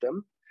detect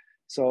them.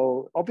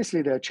 So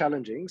obviously they're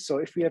challenging. So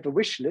if we have a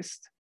wish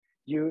list,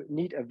 you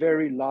need a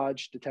very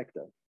large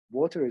detector.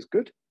 Water is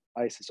good,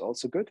 ice is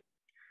also good.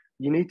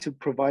 You need to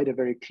provide a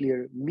very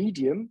clear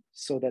medium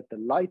so that the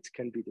light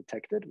can be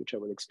detected, which I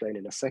will explain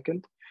in a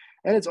second.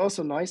 And it's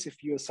also nice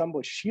if you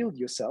somewhat shield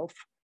yourself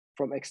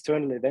from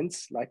external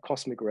events like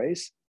cosmic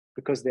rays,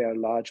 because they are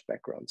large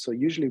backgrounds. So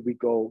usually we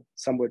go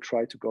somewhere,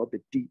 try to go a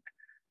bit deep,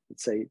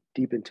 let's say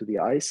deep into the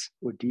ice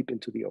or deep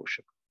into the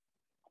ocean.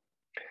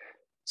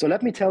 So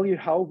let me tell you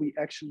how we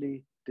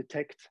actually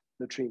detect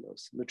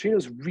neutrinos.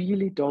 Neutrinos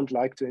really don't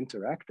like to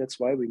interact. That's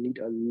why we need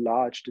a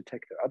large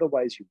detector.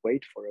 Otherwise you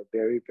wait for a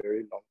very,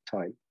 very long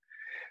time.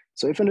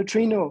 So if a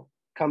neutrino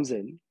comes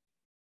in,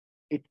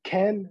 it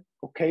can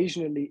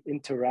occasionally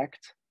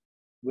interact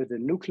with the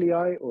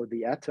nuclei or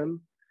the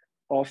atom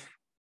of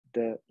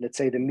the, let's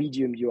say, the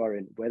medium you are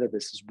in, whether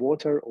this is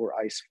water or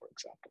ice, for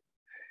example.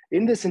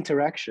 In this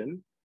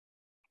interaction,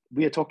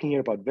 we are talking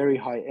here about very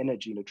high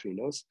energy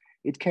neutrinos.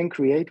 It can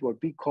create what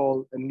we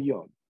call a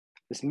muon.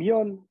 This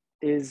muon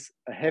is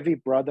a heavy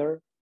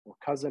brother or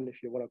cousin,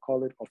 if you want to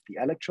call it, of the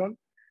electron.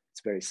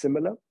 It's very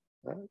similar.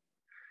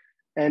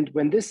 And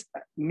when this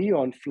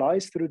muon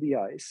flies through the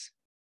ice,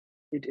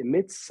 it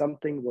emits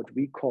something what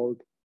we call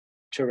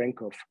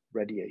Cherenkov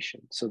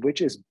radiation, so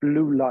which is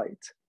blue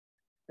light.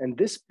 And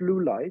this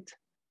blue light,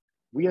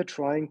 we are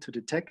trying to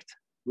detect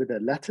with a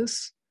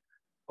lattice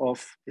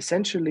of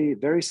essentially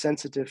very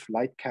sensitive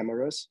light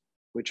cameras,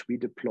 which we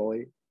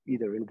deploy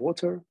either in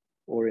water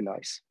or in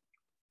ice.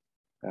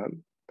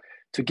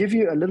 To give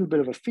you a little bit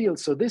of a feel,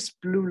 so this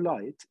blue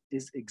light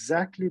is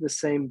exactly the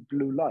same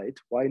blue light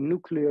why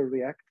nuclear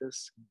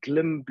reactors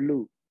glim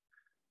blue.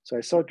 So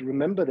I sort of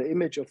remember the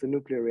image of the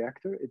nuclear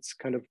reactor. It's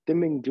kind of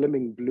dimming,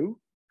 glimming blue.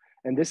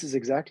 And this is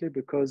exactly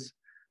because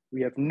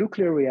we have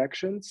nuclear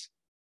reactions.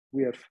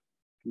 We have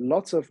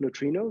lots of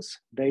neutrinos.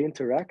 They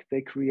interact,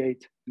 they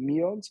create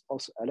muons,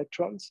 also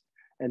electrons.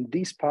 And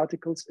these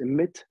particles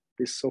emit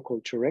this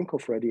so-called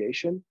Cherenkov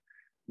radiation,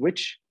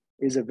 which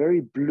is a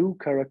very blue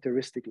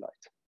characteristic light.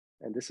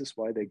 And this is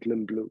why they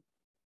glim blue.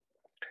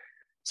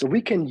 So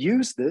we can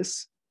use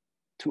this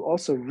to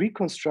also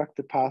reconstruct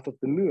the path of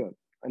the muon.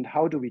 And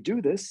how do we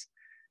do this?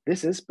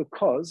 This is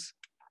because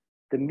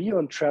the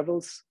muon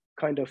travels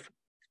kind of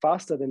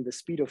faster than the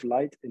speed of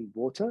light in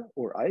water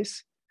or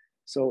ice.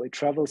 So it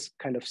travels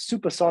kind of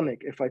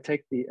supersonic, if I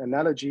take the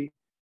analogy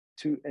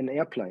to an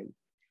airplane.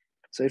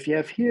 So if you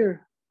have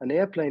here an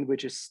airplane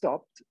which is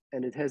stopped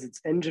and it has its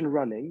engine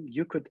running,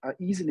 you could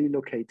easily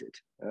locate it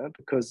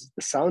because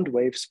the sound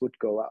waves would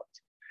go out.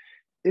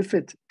 If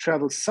it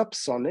travels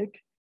subsonic,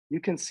 you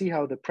can see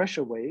how the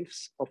pressure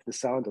waves of the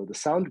sound, or the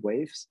sound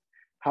waves,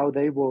 how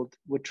they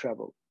would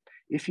travel.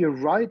 If you're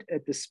right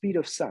at the speed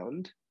of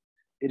sound,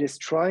 it is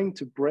trying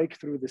to break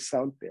through the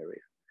sound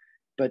barrier.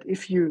 But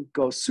if you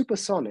go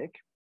supersonic,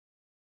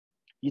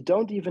 you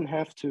don't even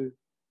have to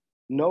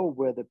know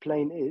where the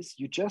plane is.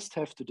 You just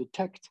have to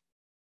detect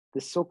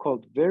the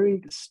so-called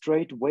very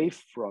straight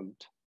wave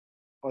front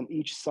on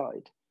each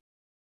side.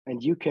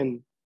 And you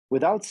can,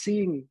 without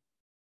seeing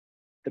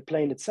the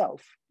plane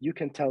itself, you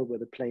can tell where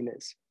the plane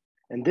is.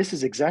 And this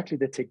is exactly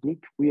the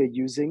technique we are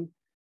using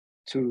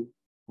to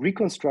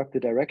reconstruct the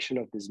direction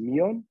of this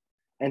muon.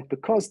 And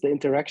because the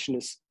interaction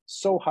is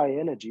so high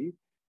energy,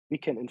 we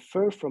can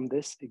infer from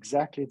this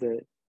exactly the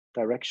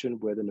direction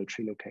where the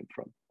neutrino came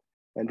from.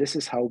 And this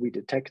is how we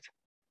detect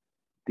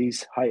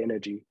these high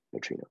energy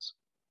neutrinos.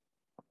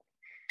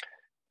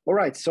 All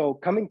right, so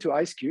coming to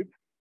IceCube,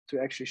 to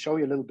actually show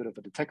you a little bit of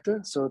a detector.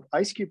 So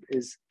IceCube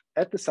is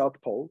at the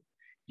South Pole.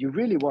 You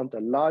really want a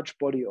large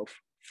body of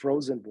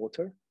frozen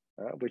water,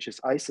 which is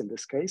ice in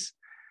this case.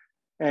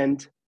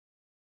 And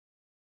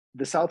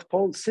the South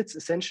Pole sits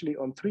essentially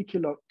on 3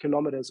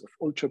 kilometers of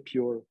ultra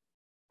pure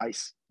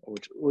ice, or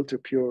ultra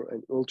pure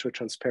and ultra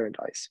transparent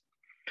ice.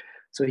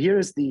 So here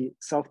is the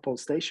South Pole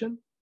Station.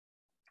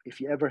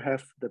 If you ever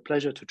have the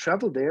pleasure to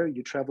travel there,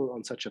 you travel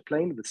on such a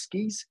plane with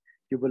skis,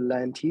 you will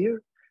land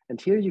here. And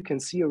here you can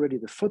see already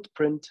the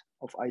footprint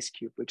of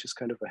IceCube, which is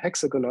kind of a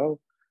hexagonal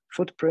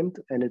footprint,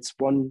 and it's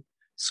 1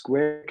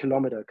 square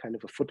kilometer kind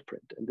of a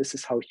footprint. And this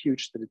is how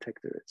huge the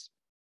detector is.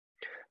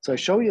 So I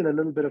show you a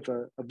little bit of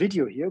a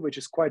video here, which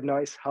is quite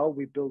nice how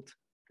we built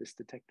this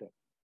detector.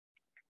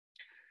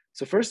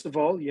 So first of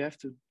all, you have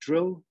to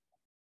drill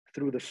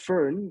through the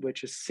fern,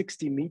 which is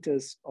 60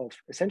 meters of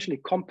essentially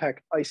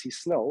compact icy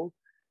snow,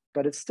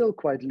 but it's still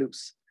quite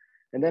loose.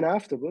 And then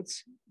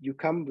afterwards, you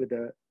come with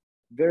a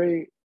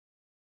very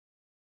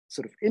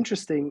sort of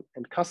interesting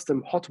and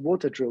custom hot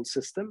water drill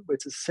system,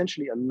 which is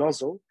essentially a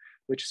nozzle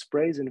which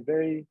sprays in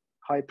very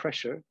high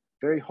pressure,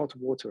 very hot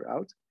water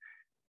out.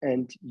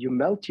 And you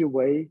melt your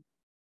way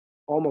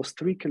almost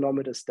 3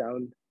 kilometers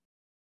down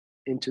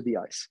into the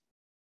ice.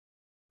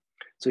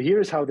 So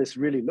here's how this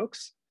really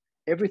looks.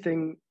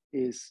 Everything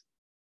is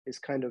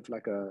kind of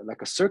like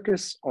a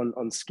circus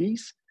on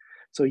skis.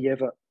 So you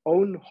have a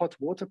own hot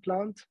water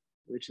plant,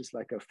 which is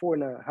like a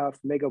 4.5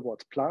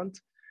 megawatt plant.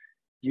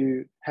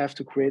 You have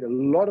to create a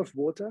lot of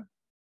water,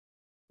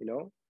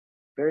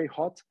 very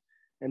hot.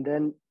 And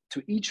then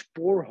to each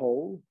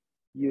borehole,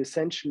 you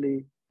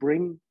essentially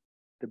bring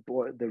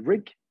the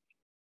rig,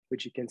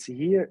 which you can see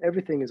here.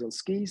 Everything is on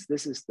skis.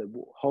 This is the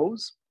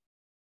hose.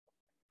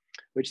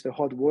 which the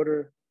hot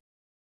water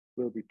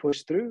will be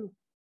pushed through.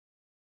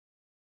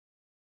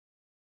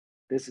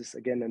 This is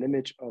again an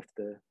image of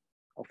the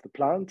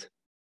plant.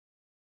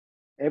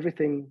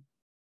 Everything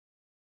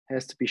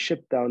has to be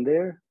shipped down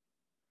there.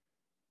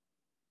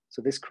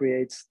 So this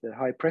creates the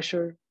high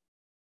pressure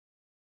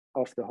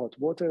of the hot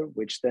water,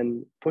 which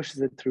then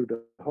pushes it through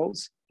the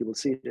hose. You will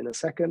see it in a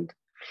second.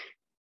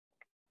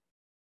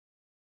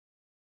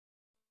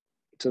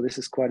 So this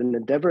is quite an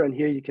endeavor. And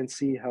here you can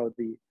see how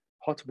the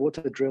hot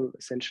water drill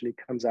essentially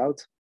comes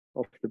out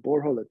of the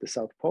borehole at the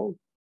South Pole.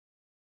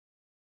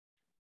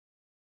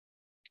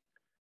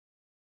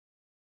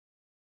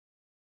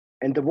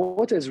 And the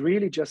water is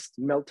really just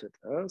melted.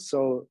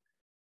 So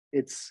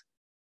it's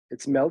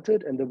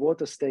melted and the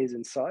water stays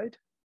inside.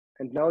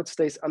 And now it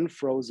stays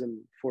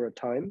unfrozen for a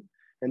time.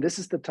 And this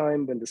is the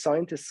time when the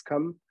scientists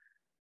come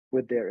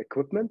with their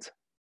equipment.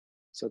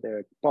 So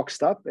they're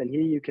boxed up. And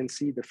here you can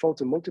see the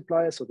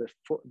photomultiplier, so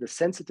the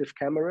sensitive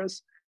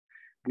cameras.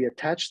 We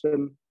attach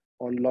them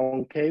on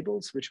long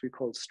cables, which we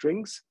call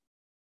strings,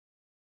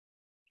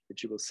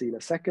 which you will see in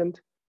a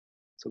second.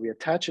 So we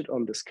attach it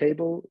on this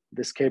cable.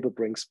 This cable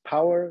brings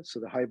power, so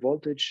the high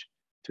voltage,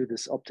 to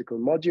these optical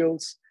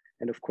modules.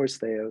 And of course,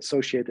 they are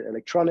associated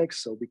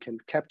electronics, so we can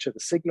capture the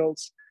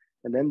signals,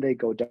 and then they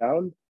go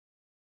down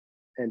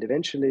and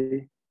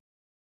eventually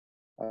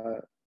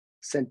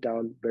sent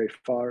down very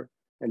far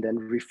and then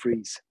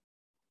refreeze.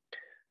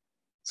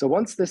 So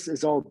once this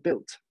is all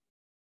built,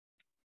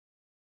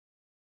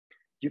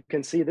 you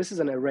can see this is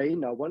an array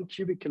now, 1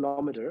 cubic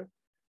kilometer.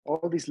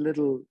 All these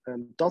little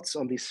dots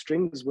on these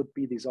strings would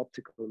be these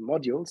optical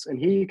modules. And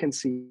here you can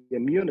see a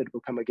muon that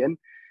will come again,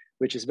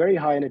 which is very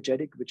high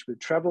energetic, which will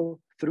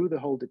travel through the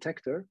whole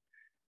detector.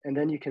 And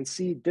then you can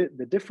see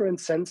the different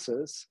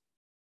sensors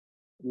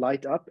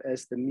light up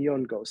as the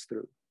muon goes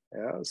through.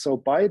 Yeah? So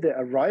by the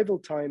arrival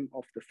time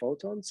of the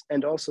photons,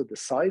 and also the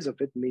size of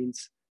it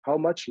means how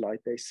much light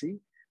they see,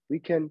 we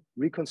can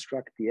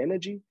reconstruct the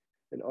energy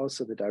and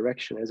also the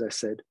direction, as I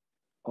said,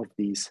 of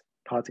these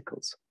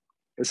particles.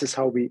 This is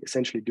how we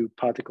essentially do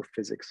particle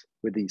physics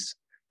with these.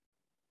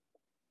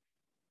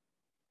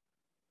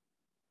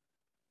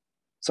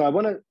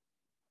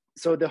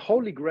 So the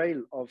holy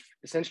grail of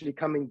essentially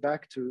coming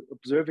back to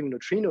observing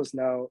neutrinos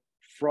now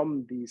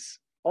from these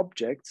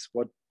objects,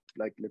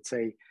 let's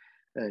say,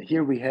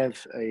 here we have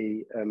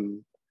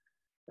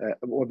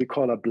what we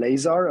call a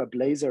blazar. A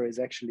blazar is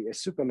actually a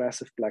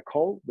supermassive black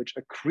hole, which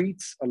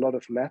accretes a lot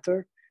of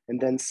matter and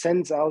then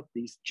sends out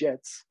these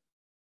jets,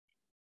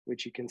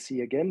 which you can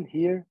see again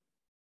here,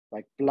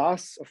 like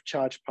blasts of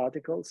charged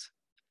particles,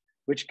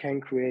 which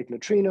can create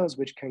neutrinos,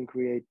 which can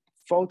create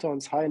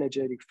photons, high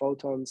energetic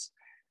photons,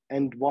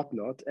 and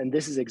whatnot. And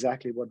this is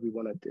exactly what we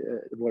want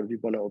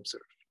to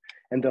observe.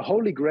 And the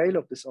holy grail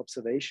of this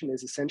observation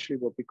is essentially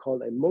what we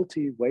call a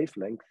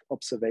multi-wavelength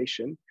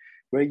observation,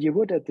 where you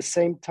would at the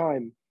same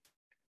time,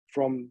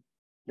 from,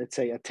 let's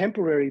say, a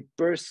temporary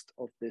burst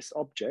of this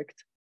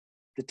object,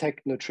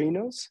 detect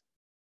neutrinos,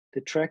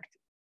 detect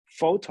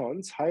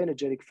photons, high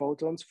energetic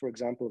photons, for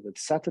example, with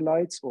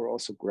satellites or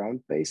also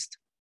ground-based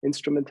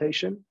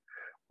instrumentation.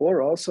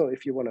 Or also,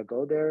 if you want to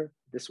go there,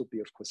 this would be,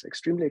 of course,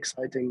 extremely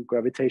exciting,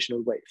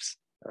 gravitational waves,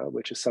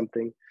 which is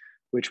something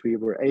which we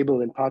were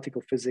able in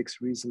particle physics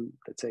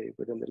let's say,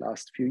 within the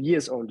last few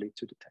years only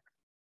to detect.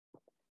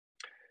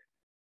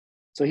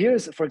 So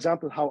here's, for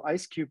example, how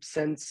IceCube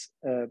sends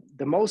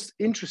the most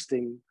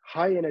interesting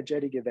high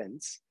energetic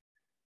events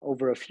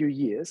over a few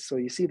years. So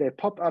you see they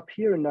pop up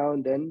here now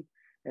and then,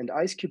 and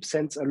IceCube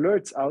sends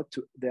alerts out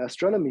to the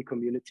astronomy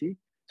community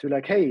to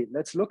like, hey,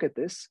 let's look at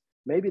this.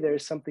 Maybe there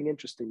is something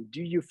interesting.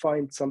 Do you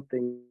find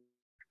something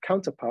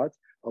counterpart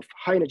of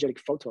high energetic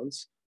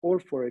photons? Or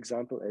for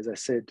example, as I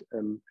said,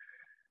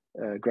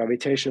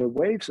 gravitational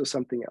waves or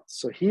something else.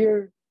 So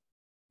here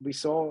we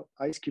saw,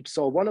 IceCube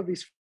saw one of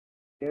these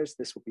pairs.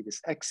 This will be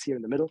this X here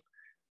in the middle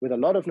with a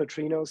lot of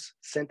neutrinos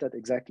centered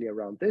exactly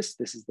around this.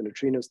 This is the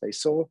neutrinos they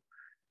saw.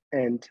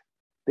 And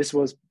this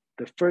was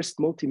the first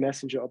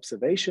multi-messenger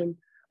observation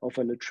of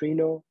a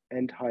neutrino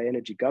and high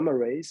energy gamma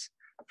rays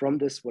from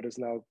this, what is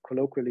now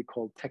colloquially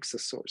called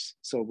Texas source.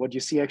 So what you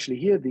see actually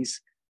here,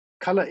 these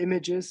color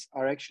images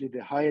are actually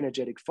the high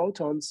energetic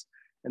photons,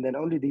 and then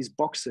only these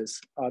boxes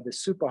are the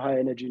super high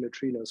energy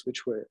neutrinos,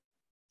 which were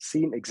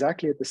seen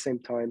exactly at the same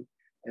time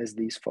as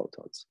these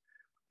photons.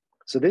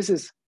 So this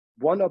is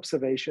one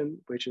observation,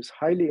 which is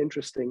highly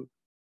interesting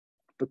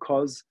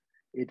because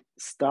it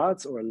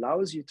starts or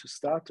allows you to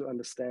start to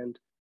understand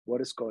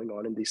what is going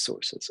on in these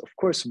sources. Of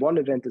course, one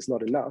event is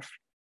not enough.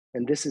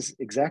 And this is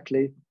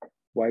exactly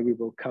why we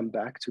will come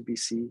back to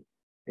BC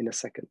in a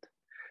second.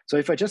 So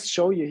if I just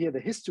show you here the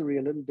history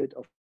a little bit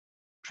of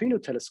neutrino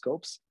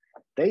telescopes,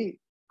 they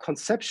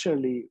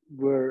conceptually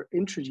were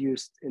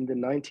introduced in the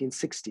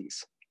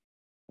 1960s.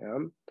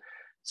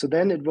 So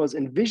then it was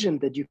envisioned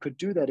that you could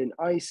do that in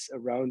ice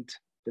around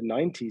the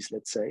 90s,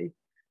 let's say.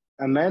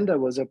 Amanda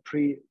was a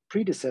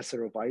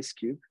predecessor of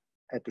IceCube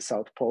at the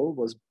South Pole,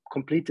 was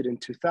completed in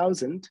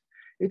 2000.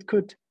 It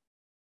could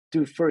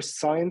do first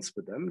science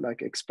with them,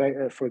 like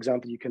for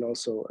example, you can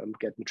also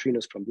get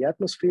neutrinos from the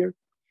atmosphere.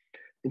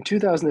 In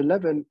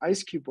 2011,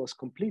 IceCube was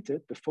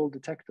completed, the full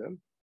detector.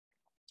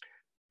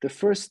 The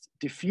first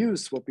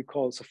diffuse, what we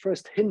call, so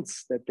first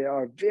hints that there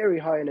are very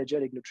high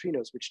energetic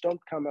neutrinos, which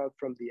don't come out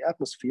from the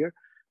atmosphere,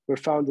 were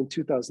found in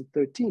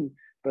 2013,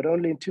 but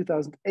only in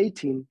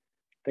 2018,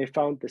 they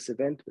found this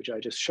event, which I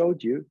just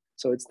showed you.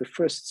 So it's the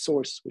first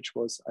source which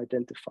was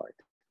identified.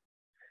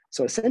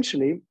 So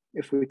essentially,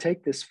 if we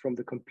take this from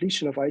the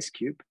completion of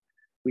IceCube,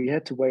 we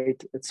had to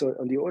wait, it's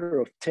on the order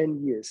of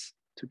 10 years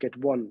to get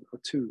one or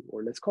two,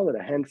 or let's call it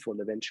a handful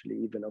eventually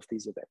even of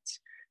these events.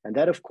 And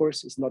that of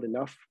course is not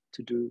enough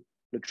to do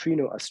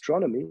neutrino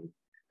astronomy,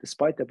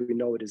 despite that we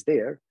know it is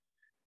there.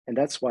 And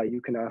that's why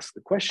you can ask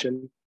the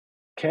question,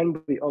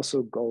 can we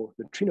also go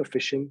neutrino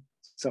fishing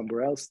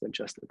somewhere else than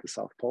just at the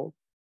South Pole?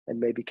 And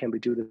maybe can we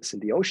do this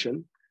in the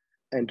ocean?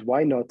 And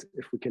why not,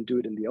 if we can do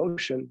it in the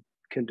ocean,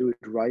 can do it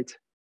right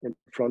in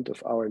front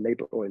of our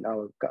neighbor or in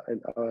our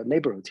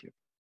neighborhood here.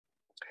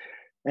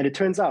 And it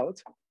turns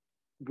out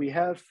we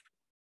have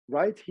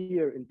right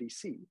here in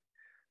BC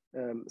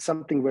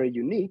something very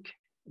unique,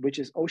 which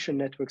is Ocean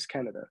Networks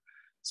Canada.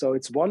 So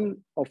it's one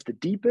of the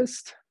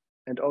deepest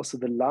and also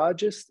the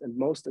largest and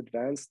most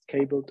advanced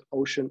cabled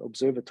ocean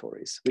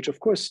observatories, which of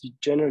course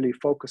generally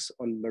focus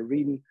on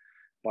marine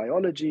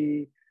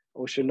biology,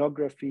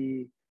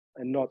 oceanography,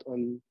 and not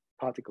on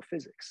particle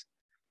physics.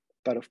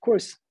 But of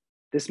course,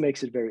 this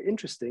makes it very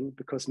interesting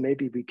because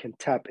maybe we can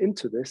tap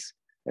into this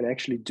and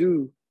actually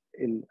do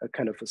in a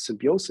kind of a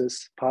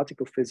symbiosis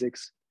particle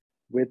physics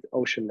with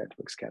Ocean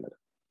Networks Canada.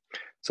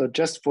 So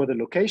just for the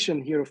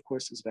location here, of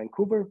course, is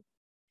Vancouver.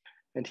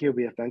 And here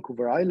we have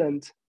Vancouver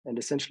Island. And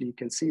essentially you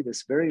can see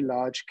this very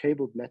large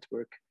cabled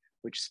network,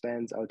 which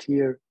spans out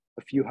here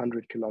a few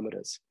hundred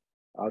kilometers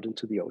out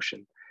into the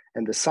ocean.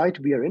 And the site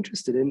we are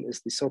interested in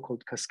is the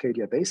so-called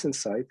Cascadia Basin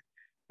site,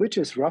 which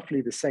is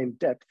roughly the same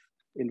depth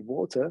in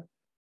water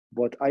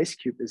what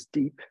IceCube is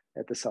deep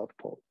at the South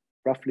Pole,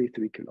 roughly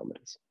 3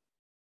 kilometers.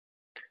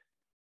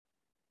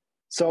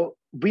 So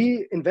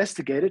we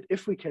investigated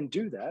if we can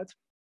do that,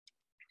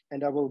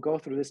 and I will go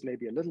through this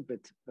maybe a little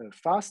bit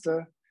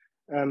faster.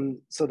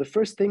 So the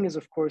first thing is,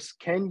 of course,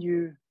 can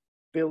you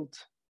build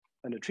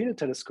a neutrino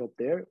telescope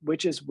there,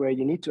 which is where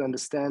you need to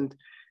understand,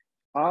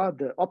 are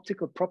the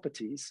optical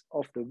properties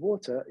of the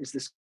water, is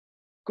this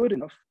good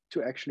enough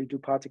to actually do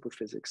particle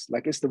physics?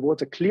 Like, is the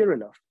water clear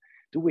enough?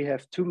 Do we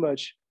have too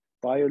much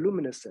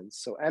bioluminescence,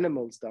 so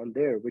animals down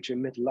there which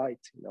emit light,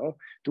 you know?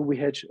 Do we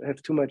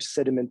have too much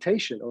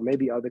sedimentation, or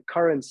maybe are the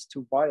currents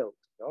too wild,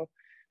 you know?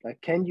 Like,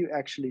 can you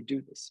actually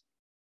do this?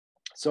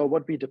 So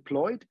what we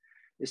deployed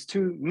is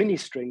 2 mini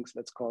strings,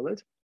 let's call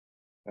it.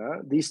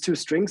 These 2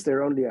 strings,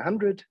 they're only a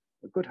good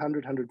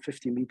 100,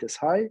 150 meters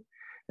high,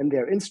 and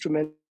they're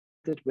instrumented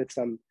with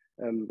some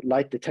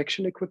light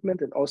detection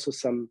equipment and also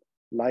some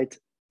light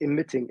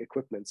emitting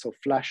equipment, so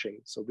flashing.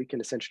 So we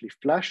can essentially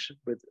flash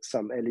with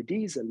some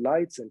LEDs and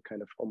lights and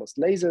kind of almost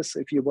lasers,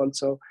 if you want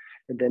so,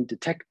 and then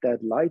detect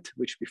that light,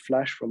 which we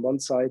flash from one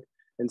side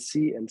and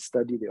see and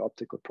study the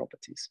optical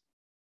properties.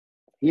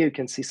 Here you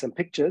can see some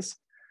pictures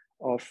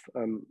of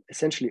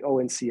essentially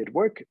ONC at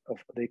work, of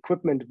the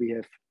equipment we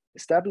have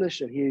established.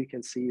 And here you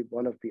can see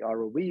one of the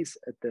ROVs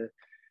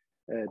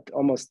at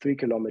almost 3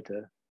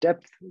 kilometer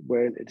depth,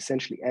 where it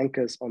essentially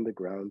anchors on the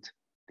ground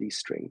these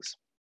strings.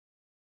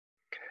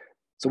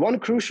 So one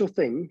crucial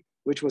thing,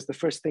 which was the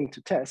first thing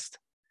to test,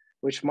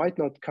 which might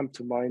not come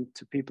to mind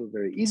to people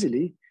very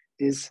easily,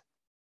 is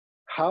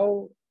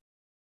how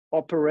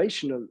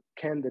operational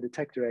can the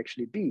detector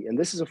actually be? And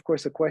this is, of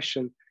course, a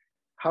question,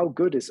 how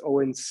good is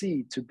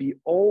ONC to be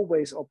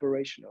always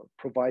operational,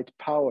 provide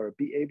power,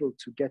 be able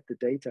to get the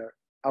data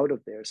out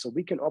of there so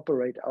we can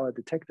operate our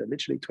detector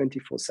literally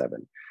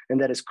 24/7. And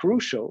that is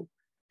crucial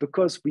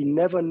because we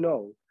never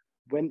know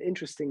when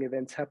interesting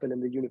events happen in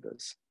the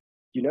universe.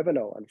 You never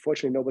know.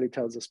 Unfortunately, nobody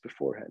tells us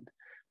beforehand.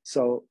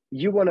 So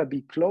you want to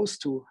be close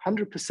to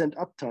 100%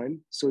 uptime,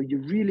 so you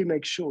really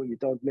make sure you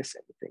don't miss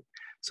anything.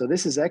 So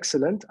this is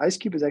excellent.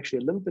 IceCube is actually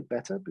a little bit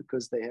better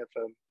because they have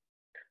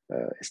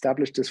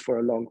established this for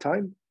a long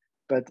time,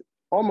 but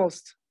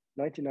almost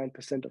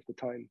 99% of the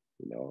time,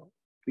 you know,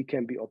 we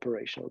can be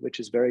operational, which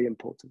is very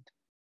important.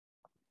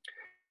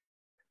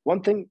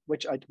 One thing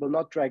which I will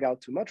not drag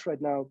out too much right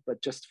now,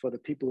 but just for the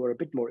people who are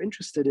a bit more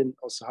interested in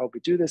also how we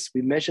do this,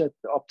 we measure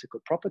the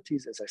optical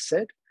properties, as I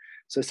said.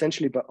 So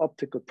essentially by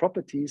optical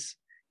properties,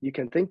 you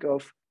can think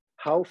of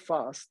how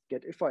fast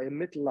if I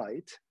emit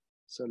light.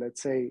 So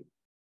let's say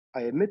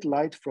I emit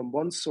light from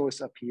one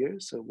source up here,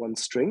 so one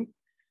string.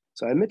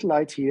 So I emit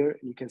light here,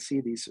 and you can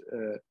see these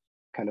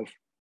kind of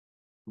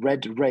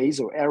red rays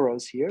or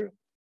arrows here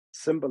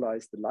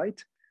symbolize the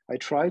light. I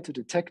try to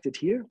detect it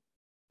here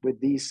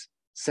with these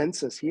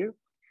sensors here,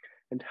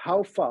 and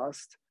how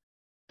fast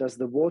does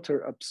the water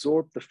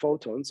absorb the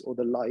photons or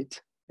the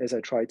light as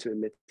I try to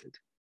emit it.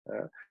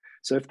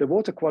 So if the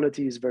water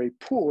quality is very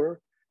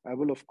poor, I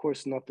will of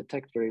course not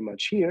detect very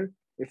much here.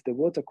 If the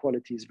water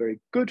quality is very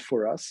good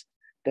for us,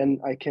 then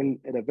I can,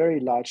 at a very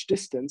large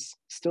distance,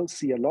 still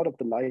see a lot of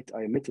the light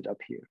I emitted up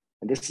here.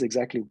 And this is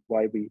exactly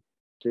why we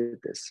did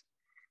this.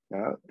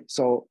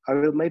 So I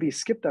will maybe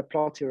skip that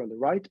plot here on the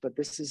right, but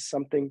this is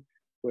something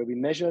where we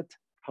measured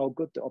how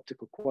good the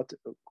optical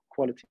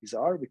qualities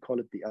are. We call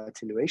it the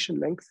attenuation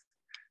length.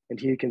 And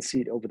here you can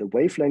see it over the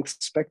wavelength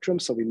spectrum.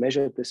 So we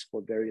measured this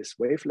for various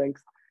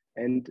wavelengths,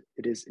 and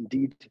it is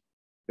indeed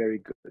very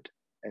good.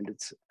 And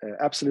it's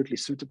absolutely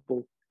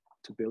suitable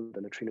to build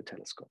a neutrino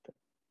telescope.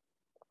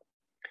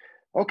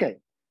 Okay,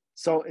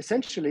 so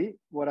essentially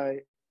what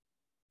I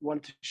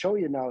want to show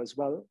you now as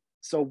well.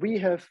 So we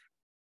have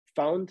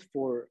found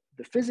for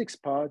the physics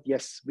part,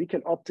 yes, we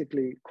can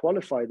optically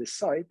qualify this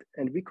site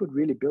and we could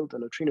really build a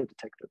neutrino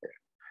detector there.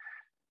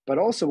 But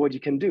also what you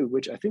can do,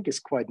 which I think is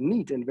quite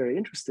neat and very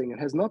interesting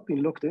and has not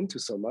been looked into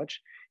so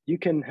much, you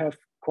can have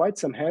quite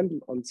some handle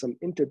on some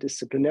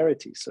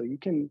interdisciplinarity. So you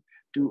can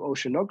do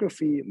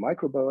oceanography,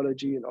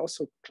 microbiology, and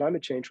also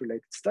climate change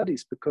related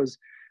studies, because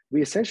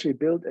we essentially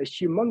build a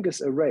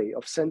humongous array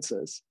of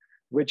sensors,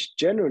 which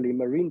generally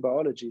marine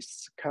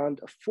biologists can't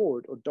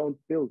afford or don't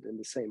build in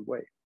the same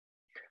way.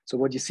 So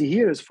what you see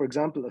here is, for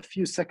example, a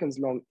few seconds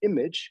long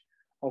image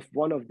of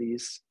one of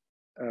these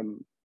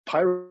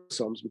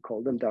pyrosomes, we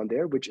call them down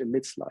there, which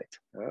emits light.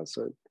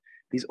 So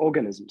these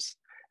organisms,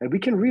 and we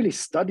can really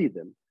study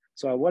them.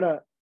 So I want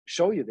to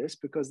show you this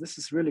because this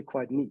is really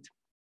quite neat.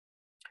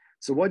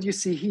 So what you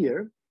see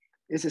here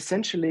is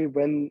essentially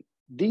when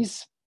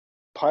these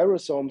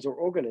pyrosomes or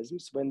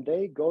organisms, when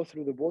they go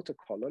through the water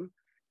column,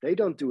 they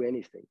don't do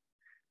anything.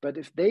 But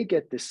if they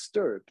get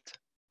disturbed,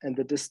 and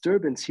the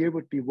disturbance here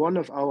would be one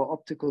of our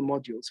optical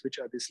modules, which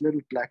are these little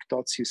black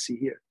dots you see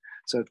here.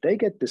 So if they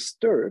get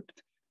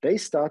disturbed, they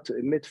start to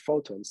emit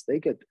photons, they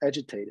get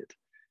agitated.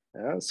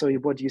 So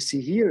what you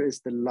see here is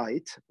the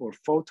light or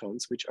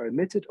photons, which are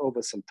emitted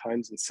over some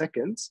times in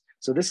seconds.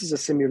 So this is a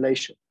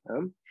simulation.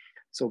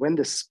 So when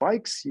this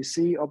spikes, you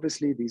see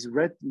obviously these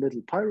red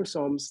little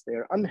pyrosomes,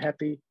 they're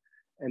unhappy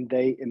and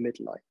they emit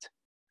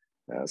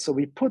light. So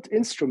we put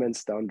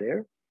instruments down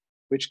there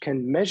which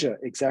can measure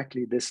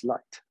exactly this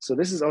light. So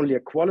this is only a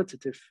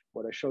qualitative,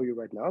 what I show you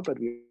right now, but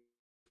we,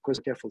 of course,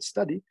 careful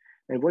study.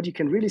 And what you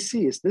can really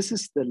see is this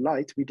is the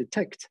light we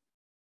detect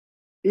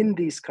in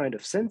these kind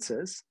of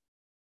sensors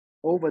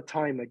over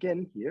time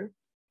again here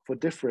for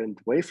different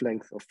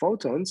wavelengths of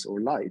photons or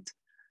light,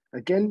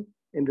 again,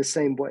 in the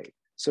same way.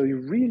 So you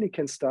really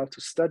can start to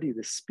study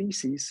the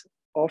species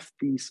of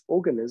these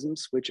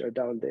organisms which are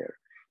down there.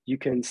 You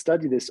can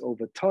study this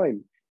over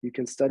time. You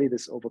can study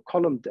this over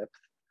column depth,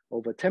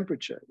 over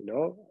temperature, you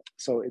know?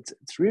 So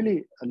it's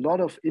really a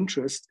lot of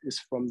interest is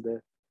from the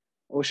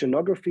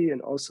oceanography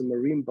and also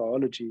marine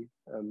biology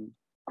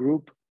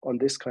group on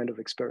this kind of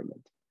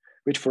experiment,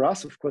 which for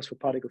us, of course, for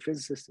particle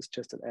physicists is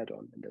just an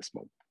add-on in this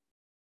moment.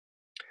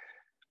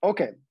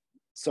 Okay,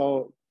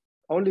 so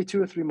only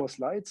 2 or 3 more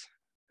slides,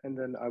 and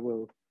then I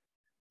will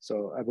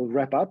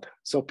wrap up.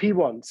 So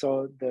P1,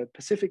 so the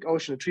Pacific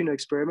Ocean Neutrino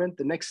Experiment,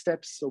 the next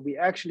steps, so we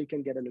actually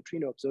can get a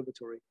neutrino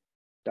observatory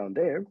down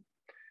there.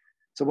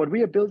 So what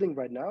we are building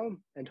right now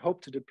and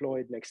hope to deploy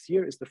it next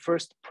year is the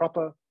first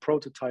proper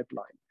prototype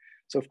line.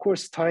 So of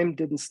course, time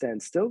didn't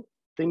stand still.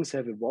 Things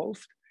have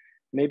evolved.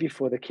 Maybe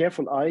for the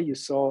careful eye, you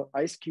saw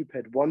IceCube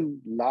had one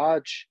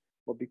large,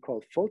 what we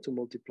call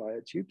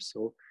photomultiplier tube.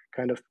 So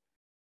kind of,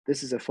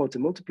 this is a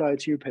photomultiplier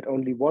tube, had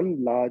only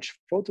one large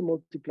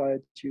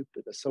photomultiplier tube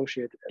with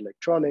associated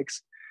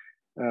electronics.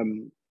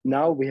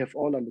 Now we have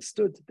all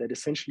understood that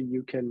essentially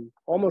you can,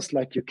 almost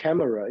like your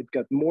camera, it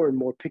got more and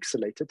more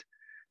pixelated.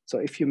 So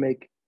if you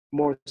make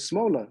more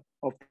smaller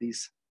of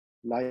these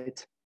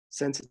light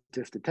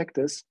sensitive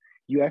detectors,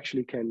 you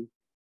actually can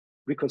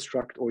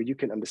reconstruct or you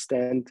can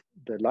understand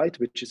the light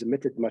which is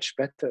emitted much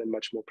better and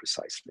much more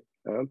precisely.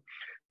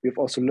 We've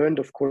also learned,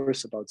 of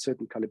course, about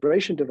certain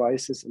calibration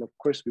devices. And of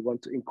course, we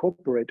want to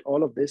incorporate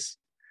all of this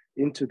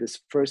into this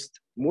first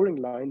mooring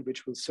line,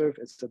 which will serve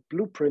as a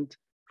blueprint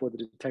for the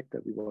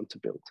detector we want to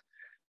build.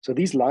 So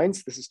these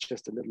lines, this is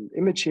just a little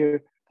image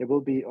here, they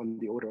will be on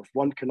the order of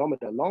 1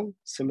 kilometer long,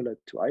 similar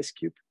to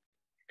IceCube,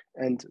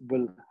 and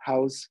will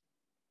house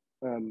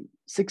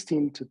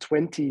 16 to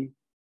 20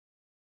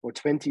 or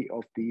 20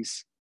 of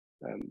these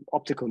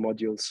optical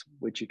modules,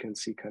 which you can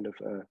see kind of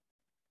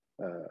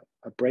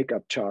a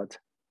breakup chart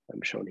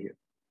shown here.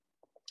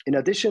 In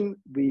addition,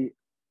 we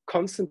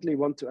constantly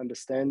want to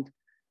understand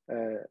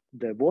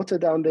the water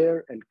down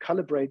there and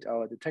calibrate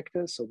our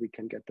detectors so we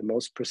can get the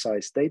most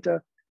precise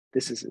data.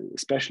 This is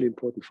especially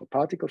important for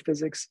particle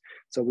physics.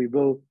 So we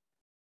will,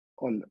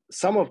 on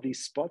some of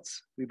these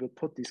spots, we will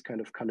put these kind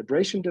of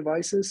calibration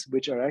devices,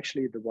 which are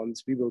actually the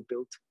ones we will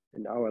build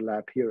in our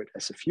lab here at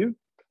SFU.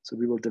 So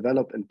we will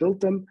develop and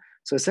build them.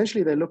 So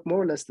essentially they look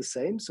more or less the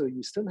same. So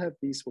you still have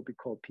these, what we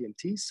call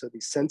PMTs, so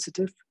these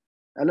sensitive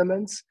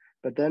elements,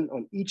 but then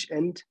on each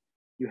end,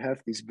 you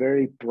have these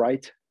very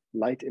bright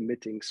light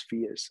emitting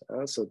spheres.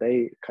 So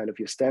they kind of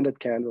your standard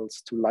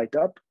candles to light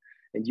up,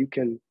 and you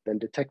can then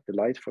detect the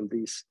light from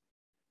these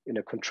in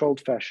a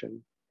controlled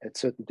fashion at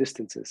certain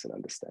distances and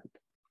understand.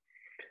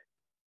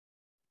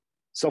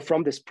 So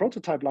from this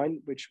prototype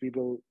line, which we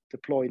will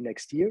deploy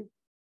next year,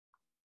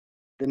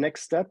 the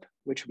next step,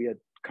 which we are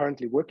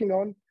currently working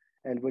on,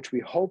 and which we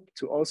hope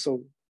to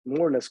also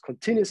more or less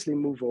continuously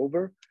move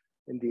over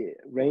in the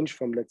range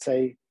from, let's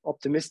say,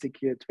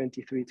 optimistic year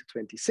 23 to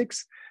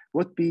 26,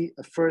 would be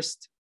a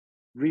first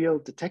real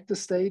detector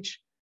stage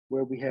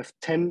where we have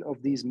 10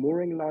 of these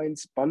mooring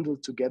lines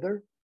bundled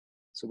together,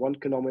 so 1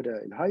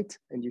 kilometer in height.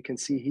 And you can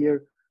see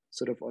here,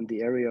 sort of on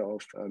the area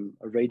of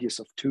a radius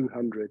of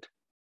 200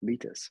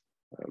 meters.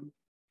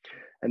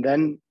 And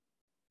then,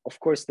 of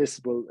course, it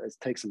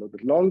takes a little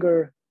bit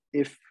longer.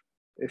 If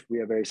we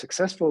are very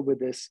successful with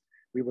this,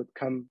 we would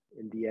come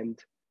in the end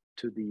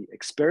to the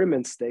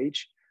experiment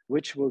stage,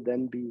 which will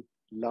then be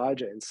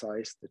larger in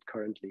size than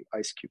currently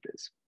IceCube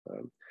is.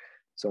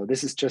 So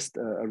this is just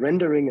a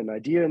rendering, an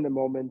idea in the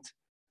moment.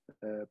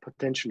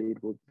 Potentially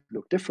it will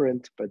look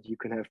different, but you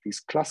can have these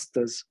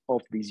clusters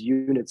of these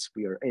units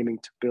we are aiming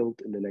to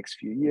build in the next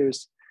few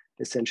years,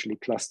 essentially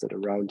clustered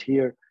around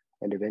here.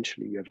 And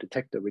eventually you have a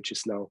detector which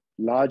is now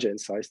larger in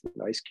size than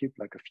IceCube,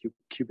 like a few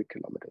cubic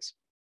kilometers.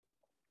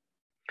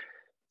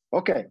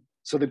 Okay,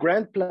 so the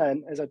grand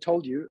plan, as I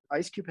told you,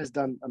 IceCube has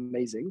done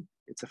amazing.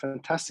 It's a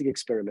fantastic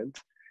experiment,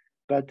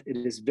 but it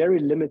is very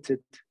limited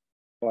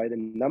by the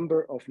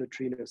number of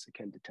neutrinos it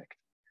can detect.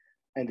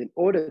 And in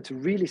order to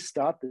really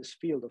start this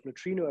field of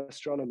neutrino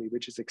astronomy,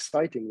 which is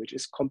exciting, which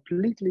is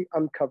completely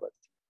uncovered,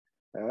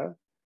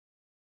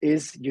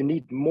 you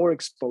need more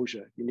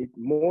exposure. You need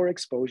more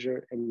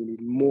exposure and you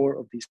need more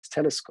of these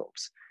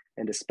telescopes.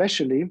 And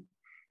especially,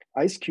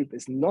 IceCube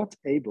is not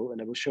able,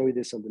 and I will show you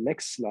this on the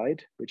next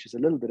slide, which is a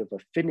little bit of a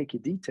finicky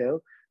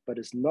detail, but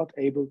is not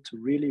able to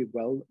really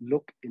well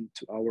look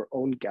into our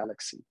own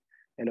galaxy.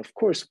 And of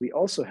course, we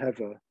also have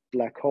a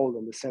black hole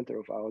in the center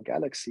of our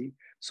galaxy.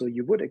 So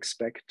you would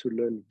expect to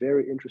learn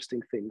very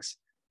interesting things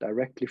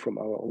directly from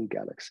our own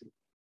galaxy.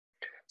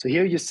 So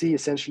here you see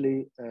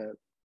essentially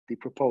the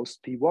proposed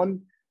P1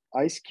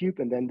 IceCube,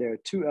 and then there are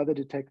 2 other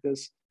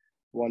detectors,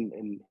 one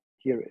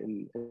here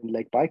in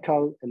Lake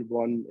Baikal and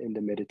one in the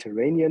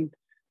Mediterranean.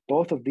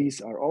 Both of these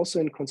are also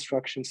in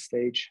construction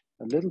stage,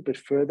 a little bit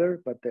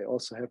further, but they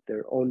also have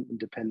their own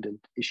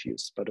independent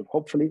issues. But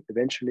hopefully,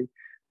 eventually,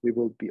 we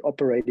will be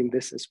operating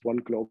this as one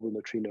global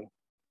neutrino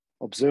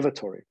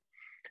observatory.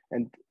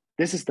 And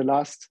this is the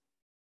last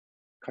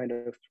kind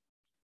of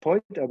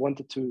point I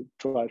wanted to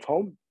drive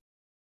home.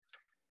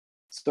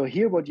 So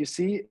here what you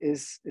see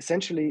is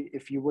essentially,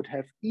 if you would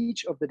have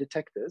each of the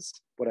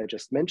detectors, what I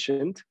just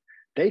mentioned,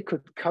 they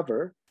could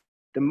cover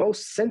the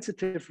most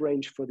sensitive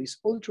range for these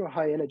ultra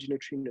high energy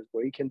neutrinos,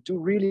 where you can do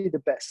really the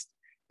best,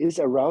 is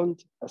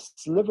around a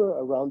sliver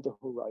around the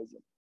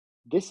horizon.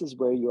 This is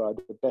where you are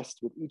the best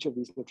with each of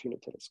these neutrino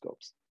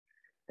telescopes.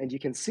 And you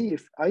can see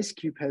if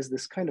IceCube has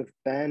this kind of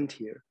band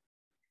here,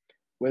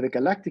 where the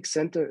galactic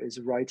center is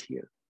right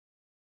here.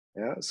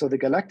 Yeah, so the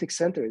galactic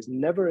center is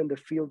never in the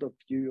field of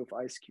view of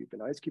IceCube,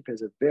 and IceCube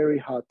has a very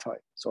hard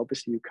time. So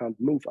obviously you can't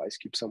move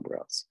IceCube somewhere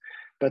else.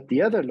 But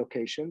the other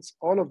locations,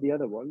 all of the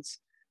other ones,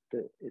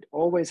 it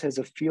always has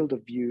a field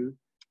of view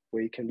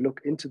where you can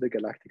look into the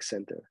galactic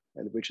center,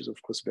 and which is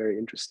of course very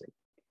interesting.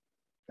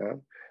 Yeah?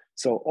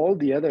 So all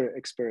the other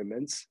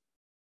experiments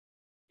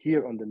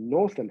here on the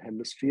northern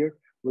hemisphere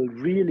will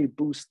really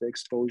boost the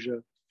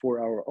exposure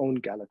for our own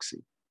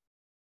galaxy,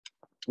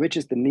 which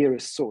is the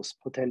nearest source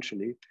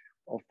potentially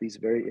of these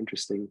very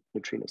interesting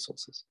neutrino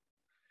sources.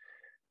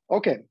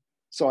 Okay,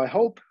 so I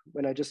hope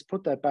when I just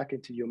put that back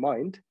into your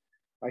mind,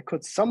 I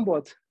could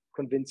somewhat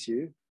convince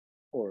you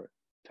or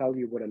tell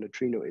you what a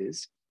neutrino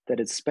is, that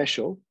it's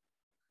special,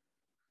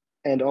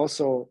 and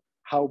also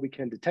how we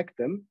can detect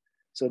them.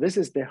 So this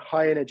is the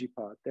high energy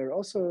part. There are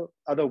also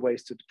other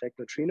ways to detect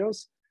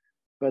neutrinos,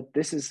 but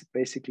this is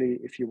basically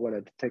if you want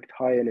to detect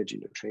high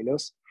energy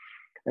neutrinos.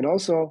 And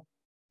also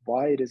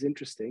why it is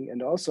interesting.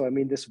 And also, I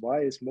mean, this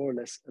why is more or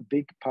less a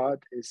big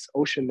part is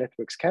Ocean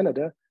Networks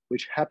Canada,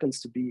 which happens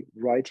to be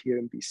right here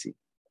in BC,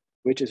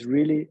 which is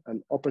really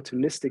an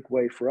opportunistic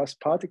way for us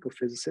particle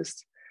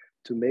physicists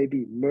to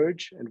maybe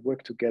merge and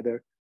work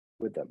together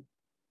with them.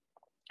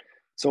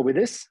 So with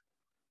this,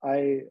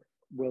 I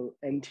will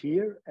end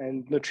here.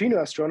 And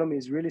neutrino astronomy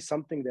is really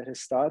something that has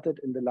started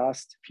in the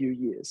last few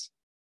years,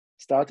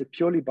 started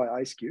purely by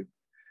IceCube.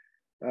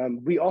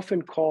 We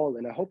often call,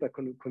 and I hope I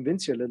can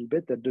convince you a little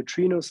bit, that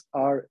neutrinos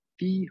are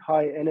the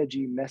high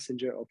energy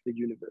messenger of the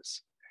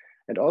universe.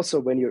 And also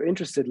when you're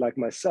interested, like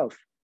myself,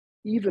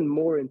 even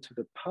more into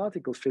the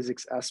particle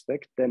physics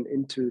aspect than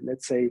into,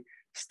 let's say,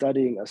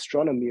 studying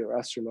astronomy or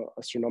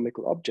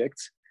astronomical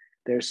objects,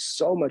 there's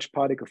so much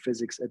particle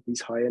physics at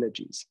these high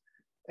energies.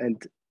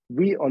 And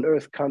we on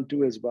Earth can't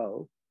do as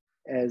well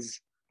as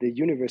the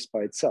universe by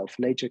itself,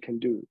 nature can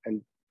do,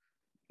 and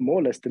more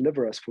or less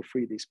deliver us for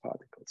free these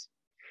particles.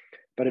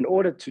 But in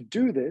order to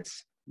do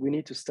this, we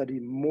need to study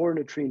more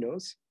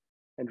neutrinos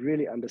and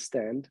really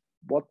understand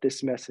what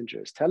this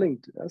messenger is telling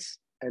us,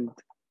 and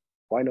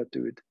why not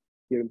do it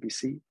here in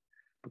BC?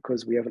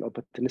 Because we have an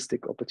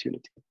opportunistic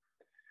opportunity.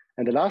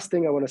 And the last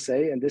thing I want to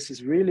say, and this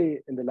is really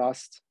in the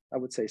last, I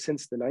would say,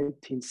 since the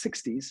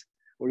 1960s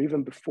or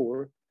even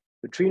before,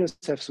 Neutrinos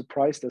have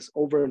surprised us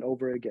over and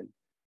over again.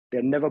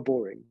 They're never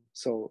boring.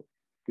 So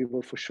we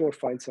will for sure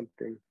find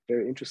something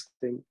very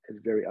interesting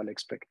and very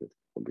unexpected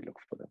when we look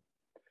for them.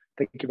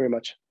 Thank you very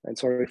much. And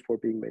sorry for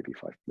being maybe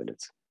 5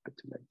 minutes a bit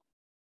too late.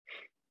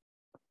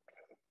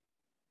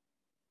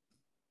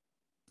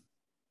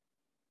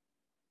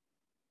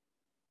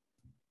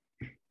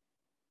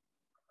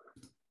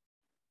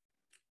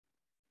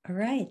 All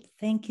right,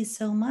 thank you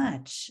so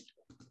much.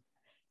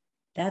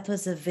 That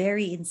was a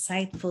very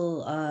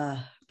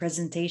insightful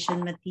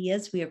presentation,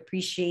 Matthias. We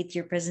appreciate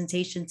your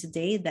presentation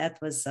today. That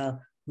was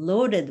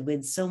loaded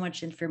with so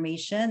much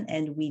information,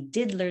 and we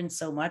did learn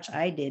so much.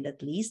 I did,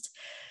 at least.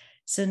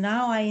 So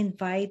now I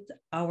invite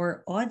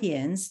our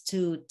audience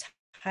to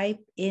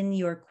type in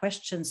your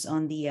questions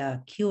on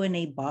the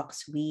Q&A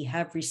box. We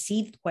have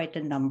received quite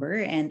a number,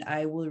 and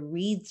I will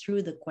read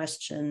through the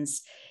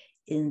questions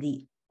in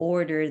the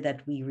order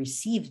that we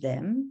received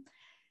them.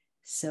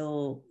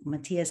 So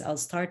Matthias, I'll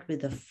start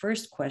with the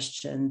first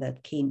question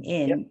that came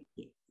in.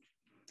 Yep.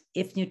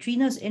 If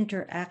neutrinos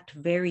interact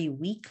very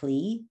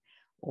weakly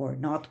or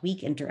not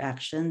weak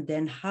interaction,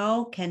 then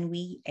how can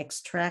we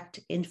extract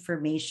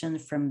information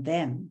from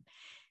them?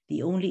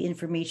 The only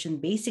information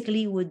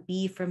basically would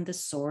be from the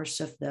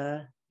source of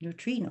the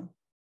neutrino.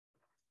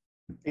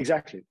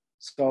 Exactly.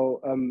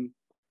 So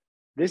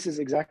this is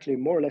exactly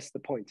more or less the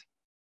point.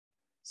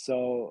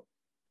 So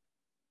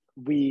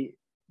the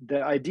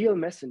ideal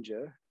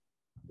messenger,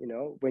 you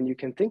know, when you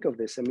can think of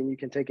this, I mean, you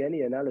can take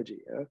any analogy,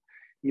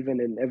 even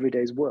in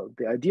everyday's world.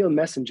 The ideal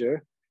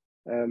messenger,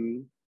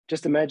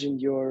 just imagine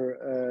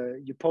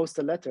you post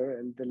a letter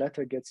and the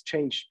letter gets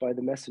changed by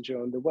the messenger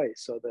on the way.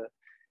 So the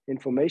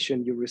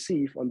information you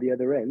receive on the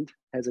other end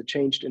has a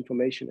changed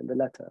information in the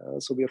letter.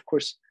 So we, of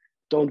course,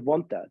 don't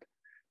want that.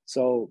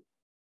 So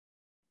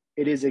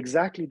it is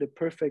exactly the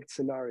perfect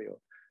scenario.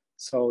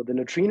 So the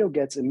neutrino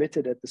gets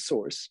emitted at the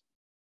source.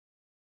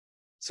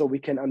 So we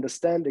can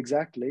understand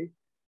exactly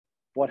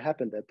what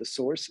happened at the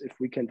source if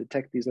we can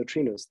detect these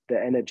neutrinos,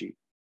 the energy.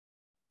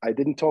 I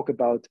didn't talk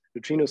about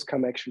neutrinos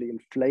come actually in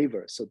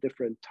flavor, so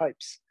different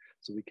types.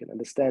 So we can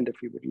understand if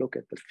we would look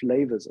at the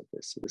flavors of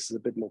this. So this is a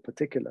bit more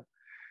particular.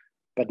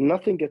 But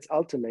nothing gets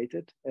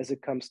alternated as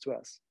it comes to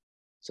us.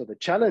 So the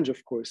challenge,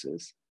 of course,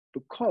 is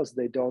because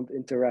they don't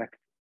interact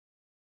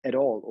at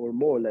all, or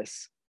more or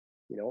less,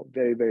 you know,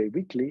 very, very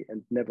weakly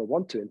and never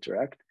want to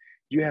interact,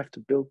 you have to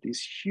build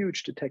these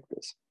huge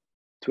detectors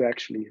to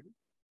actually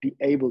be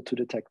able to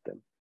detect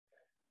them.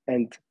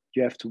 And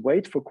you have to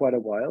wait for quite a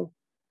while.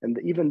 And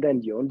even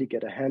then, you only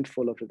get a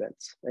handful of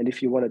events. And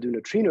if you want to do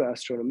neutrino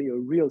astronomy or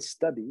real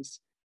studies,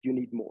 you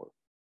need more.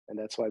 And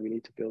that's why we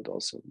need to build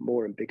also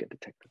more and bigger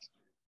detectors.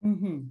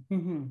 Mm-hmm,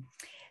 mm-hmm.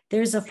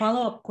 There's a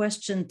follow-up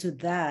question to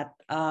that.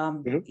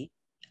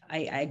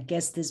 I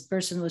guess this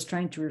person was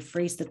trying to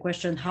rephrase the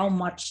question, how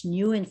much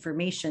new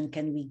information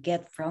can we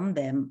get from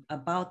them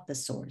about the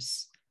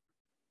source?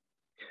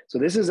 So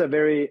this is a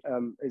very,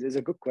 it is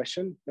a good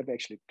question. Let me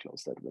actually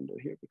close that window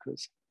here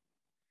because,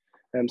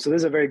 so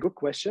this is a very good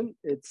question.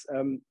 It's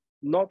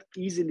not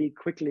easily,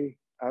 quickly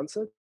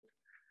answered,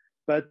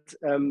 but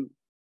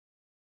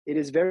it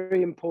is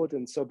very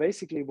important. So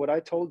basically what I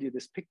told you,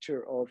 this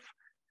picture of,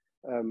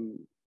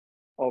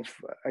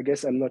 I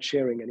guess I'm not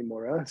sharing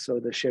anymore. So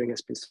the sharing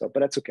has been stopped, but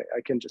that's okay.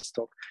 I can just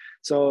talk.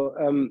 So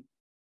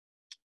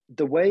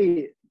the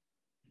way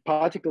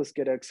particles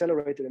get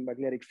accelerated in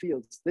magnetic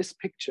fields, this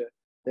picture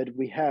that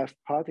we have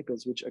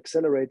particles which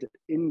accelerated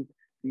in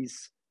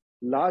these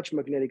large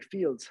magnetic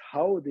fields,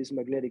 how these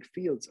magnetic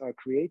fields are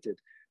created,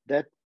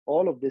 that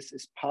all of this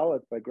is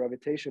powered by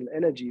gravitational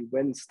energy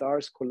when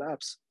stars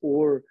collapse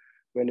or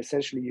when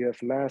essentially you have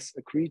mass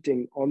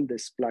accreting on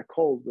this black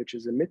hole, which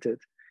is emitted,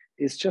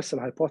 is just an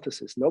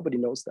hypothesis. Nobody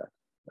knows that.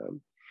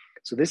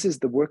 So this is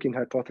the working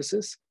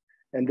hypothesis,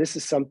 and this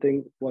is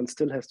something one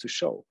still has to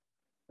show.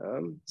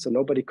 So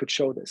nobody could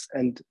show this.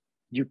 And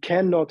you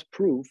cannot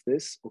prove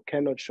this or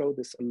cannot show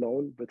this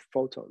alone with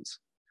photons.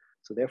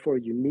 So therefore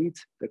you need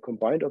the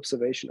combined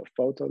observation of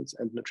photons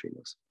and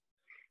neutrinos.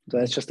 So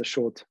that's just a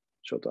short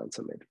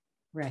answer maybe.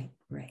 Right,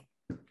 right.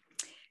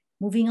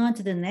 Moving on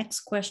to the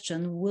next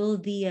question, will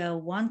the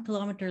 1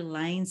 kilometer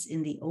lines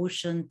in the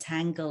ocean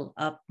tangle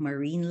up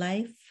marine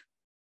life?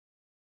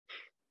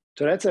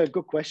 So that's a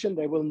good question.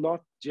 They will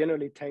not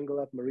generally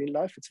tangle up marine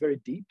life. It's very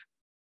deep.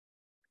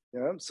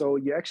 Yeah. So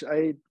you actually,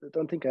 I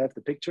don't think I have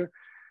the picture,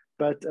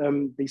 but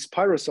these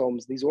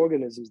pyrosomes, these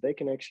organisms, they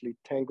can actually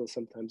tangle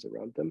sometimes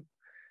around them.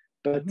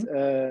 But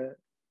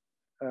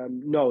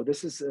no,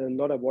 this is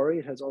not a worry.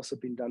 It has also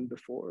been done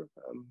before.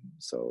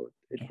 So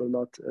it will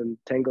not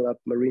tangle up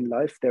marine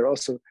life. They're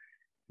also,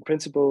 in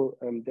principle,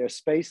 they're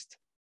spaced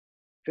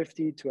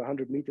 50 to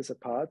 100 meters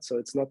apart. So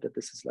it's not that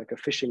this is like a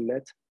fishing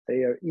net.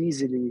 They are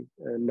easily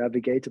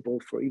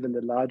navigatable for even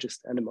the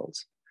largest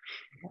animals.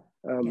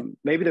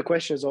 Maybe the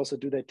question is also,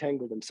 do they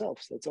tangle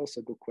themselves? That's also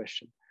a good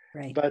question.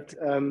 Right. But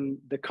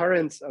the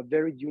currents are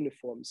very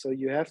uniform. So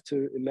you have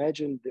to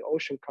imagine the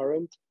ocean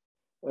current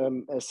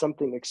as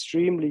something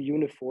extremely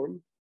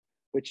uniform,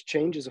 which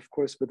changes, of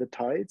course, with the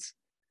tides.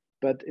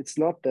 But it's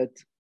not that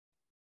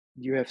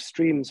you have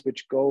streams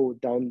which go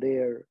down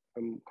there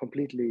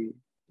completely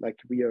like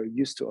we are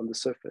used to on the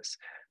surface.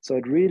 So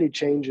it really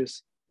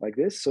changes like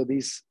this. So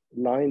these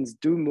lines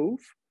do move.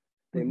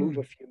 They move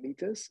a few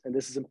meters, and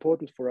this is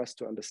important for us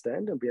to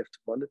understand, and we have to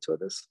monitor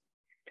this.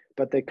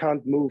 But they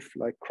can't move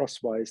like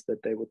crosswise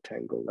that they would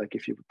tangle, like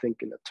if you would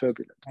think in a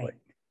turbulent way.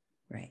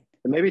 Right.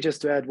 And maybe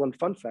just to add one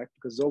fun fact,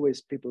 because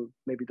always people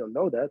maybe don't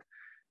know that,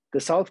 the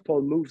South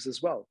Pole moves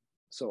as well.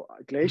 So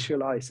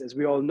glacial ice, as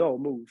we all know,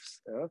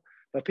 moves,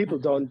 but people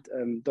don't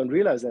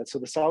realize that. So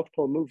the South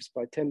Pole moves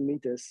by 10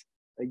 meters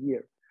a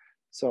year.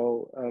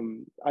 So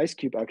ice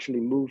cube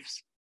actually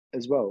moves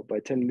as well by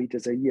 10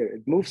 meters a year.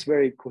 It moves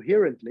very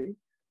coherently,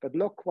 but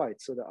not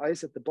quite. So the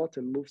ice at the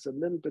bottom moves a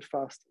little bit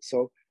faster.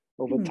 So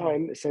over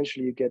time,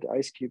 essentially, you get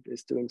ice cube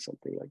is doing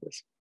something like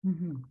this.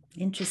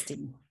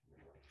 Interesting.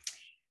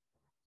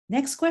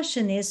 Next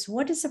question is,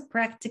 what is a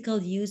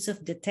practical use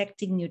of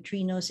detecting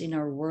neutrinos in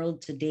our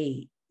world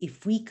today?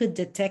 If we could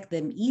detect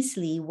them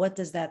easily, what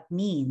does that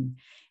mean?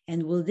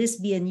 And will this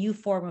be a new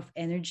form of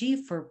energy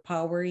for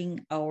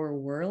powering our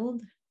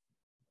world?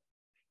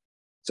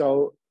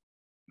 So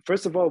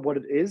first of all, what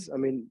it is, I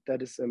mean,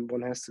 that is,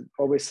 one has to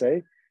always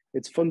say,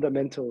 it's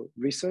fundamental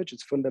research,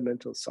 it's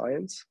fundamental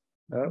science.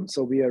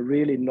 So we are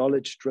really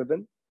knowledge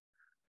driven.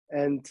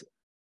 And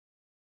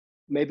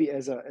maybe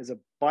as a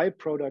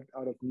byproduct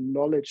out of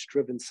knowledge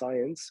driven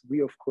science,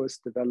 we of course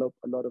develop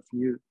a lot of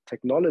new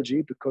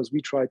technology because we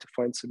try to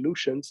find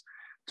solutions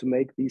to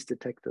make these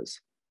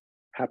detectors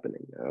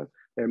happening.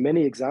 There are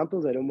many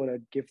examples. I don't want to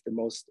give the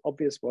most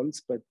obvious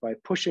ones, but by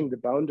pushing the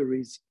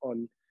boundaries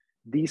on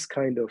these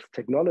kind of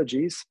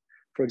technologies,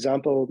 for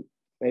example,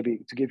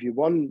 maybe to give you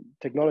one,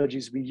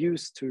 technologies we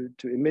use to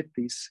emit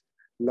these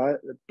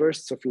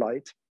bursts of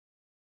light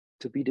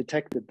to be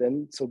detected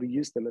then, so we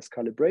use them as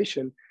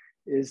calibration,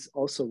 is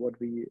also what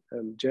we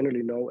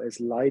generally know as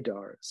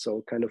LiDAR,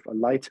 so kind of a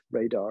light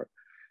radar.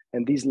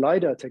 And these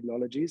LiDAR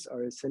technologies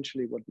are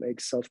essentially what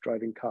makes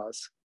self-driving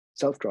cars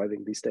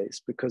self-driving these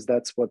days, because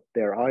that's what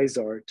their eyes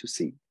are to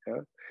see.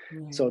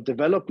 So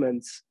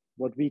developments,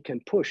 what we can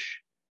push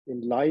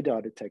in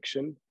LiDAR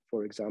detection,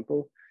 for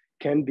example,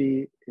 can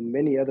be in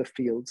many other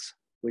fields,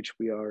 which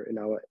we are in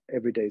our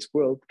everyday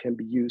world, can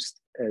be used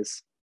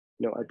as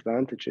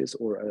advantages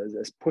or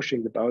as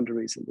pushing the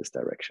boundaries in this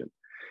direction.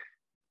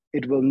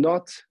 It will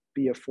not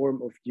be a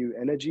form of new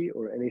energy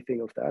or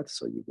anything of that,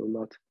 so you will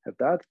not have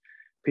that.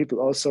 People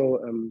also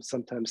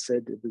sometimes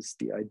said it was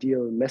the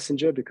ideal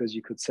messenger because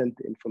you could send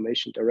the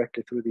information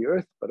directly through the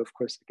Earth, but of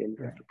course, again,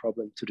 you have the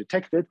problem to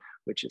detect it,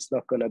 which it's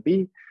not going to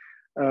be.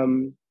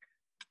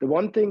 The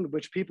one thing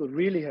which people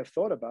really have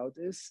thought about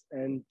is,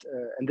 and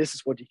this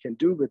is what you can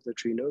do with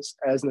neutrinos,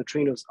 as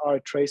neutrinos are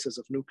traces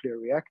of nuclear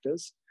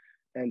reactors,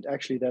 and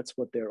actually that's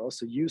what they're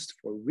also used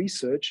for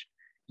research.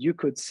 You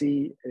could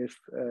see if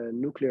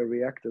nuclear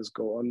reactors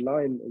go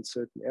online in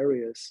certain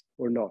areas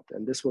or not.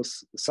 And this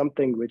was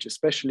something which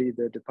especially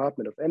the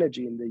Department of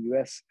Energy in the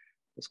US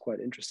was quite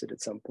interested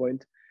at some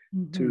point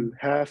to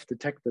have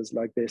detectors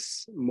like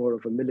this, more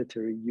of a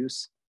military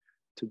use,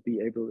 to be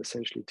able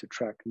essentially to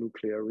track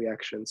nuclear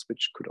reactions,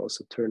 which could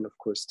also turn, of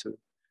course, to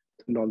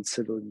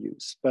non-civil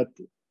use, but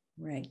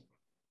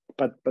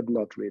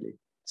not really.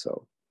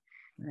 So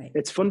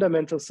it's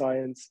fundamental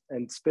science,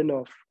 and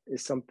spin-off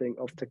is something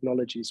of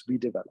technologies we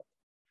develop.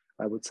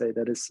 I would say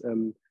that is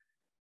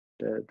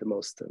the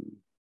most.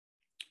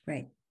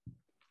 Right.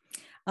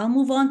 I'll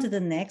move on to the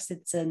next.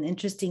 It's an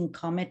interesting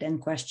comment and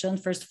question.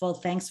 First of all,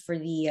 thanks for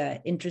the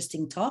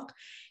interesting talk.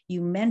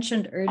 You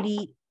mentioned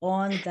early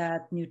on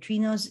that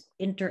neutrinos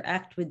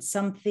interact with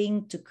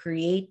something to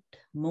create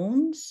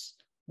moons.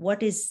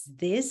 What is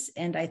this?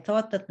 And I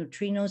thought that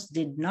neutrinos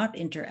did not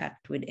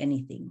interact with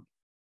anything.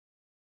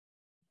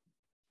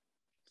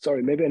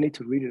 Sorry, maybe I need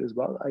to read it as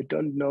well. I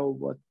don't know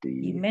what the...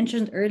 You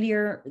mentioned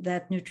earlier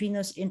that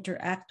neutrinos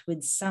interact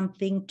with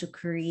something to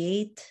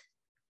create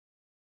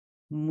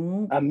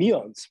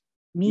muons.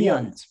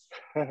 Muons.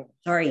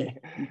 Sorry,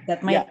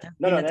 that might... Yeah.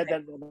 No,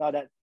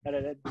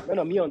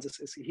 muons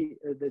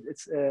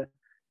it's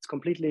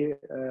completely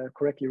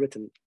correctly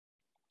written.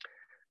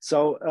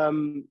 So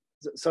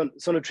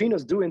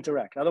neutrinos do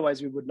interact.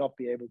 Otherwise, we would not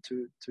be able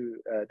to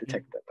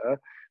detect them.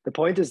 The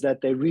point is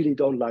that they really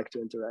don't like to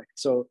interact.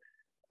 So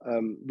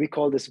we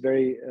call this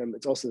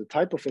it's also the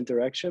type of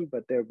interaction,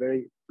 but they're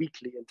very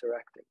weakly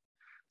interacting.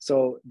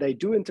 So they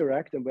do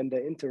interact, and when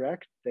they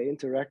interact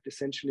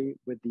essentially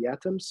with the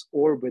atoms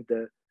or with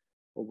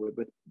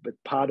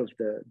part of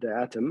the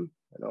atom,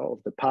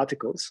 of the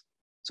particles.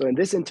 So in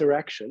this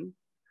interaction,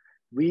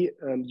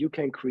 you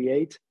can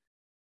create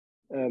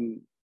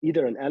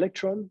either an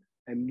electron,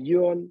 a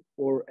muon,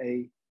 or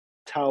a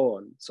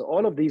tauon. So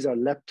all of these are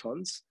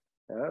leptons.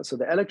 So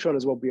the electron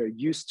is what we are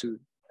used to.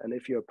 And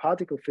if you're a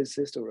particle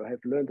physicist or have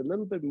learned a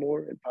little bit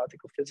more in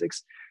particle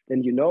physics,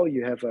 then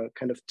you have a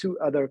kind of two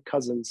other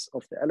cousins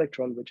of the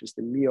electron, which is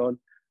the muon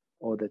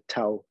or the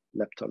tau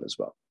lepton as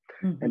well.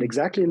 And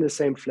exactly in the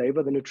same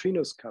flavor, the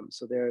neutrinos come.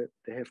 So they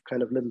have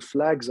kind of little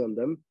flags on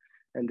them.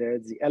 And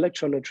there's the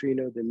electron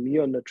neutrino, the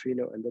muon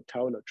neutrino, and the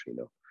tau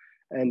neutrino.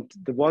 And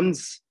the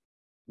ones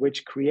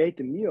which create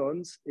the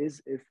muons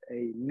is if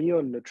a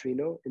muon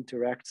neutrino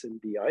interacts in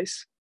the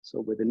ice, so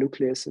with a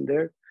nucleus in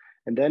there.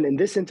 And then in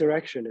this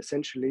interaction,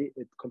 essentially,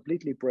 it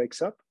completely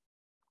breaks up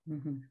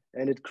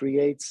and it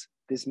creates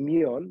this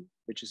muon,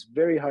 which is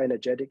very high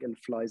energetic and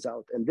flies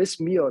out. And this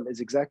muon is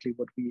exactly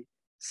what we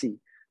see.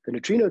 The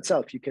neutrino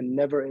itself, you can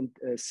never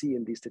see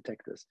in these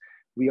detectors.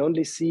 We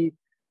only see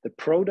the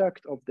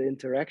product of the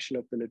interaction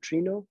of the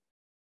neutrino,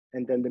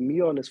 and then the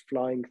muon is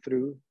flying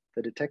through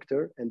the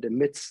detector and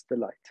emits the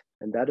light.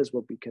 And that is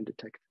what we can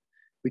detect.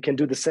 We can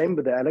do the same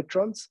with the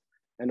electrons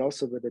and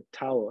also with the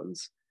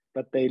tauons,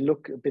 but they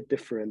look a bit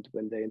different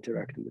when they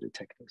interact in the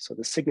detector. So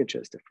the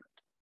signature is different.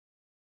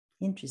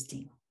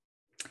 Interesting.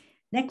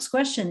 Next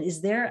question,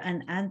 is there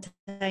an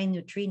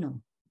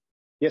anti-neutrino?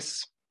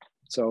 Yes.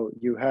 So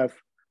you have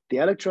the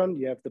electron,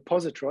 you have the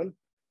positron,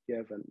 you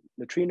have a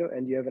neutrino,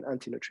 and you have an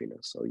antineutrino.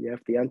 So you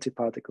have the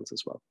antiparticles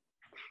as well.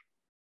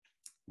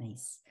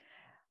 Nice.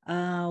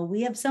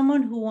 We have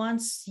someone who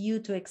wants you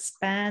to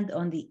expand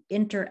on the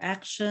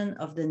interaction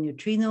of the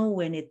neutrino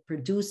when it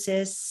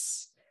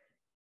produces.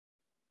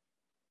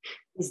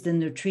 Is the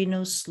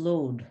neutrino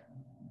slowed?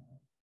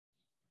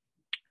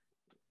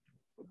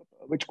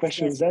 Which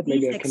question is that?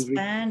 Maybe I can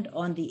expand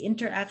on the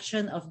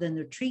interaction of the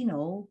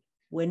neutrino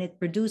when it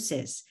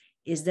produces.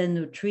 Is the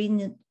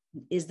neutrino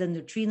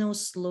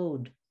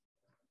slowed?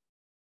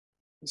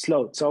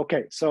 Slowed. So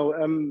okay. So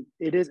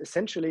it is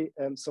essentially.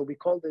 So we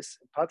call this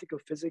in particle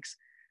physics.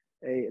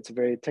 It's a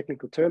very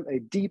technical term. A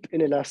deep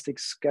inelastic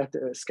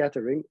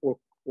scattering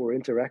or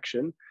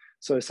interaction.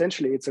 So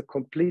essentially, it's a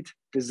complete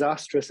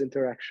disastrous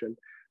interaction.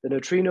 The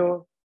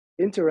neutrino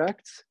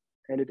interacts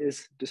and it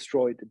is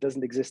destroyed. It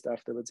doesn't exist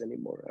afterwards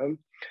anymore.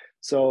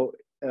 So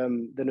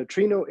the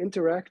neutrino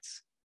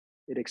interacts,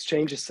 it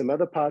exchanges some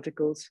other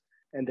particles,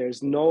 and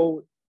there's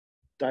no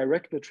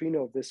direct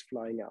neutrino of this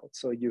flying out.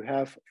 So you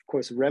have, of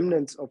course,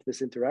 remnants of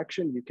this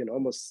interaction. You can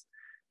almost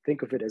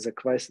think of it as a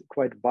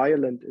quite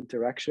violent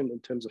interaction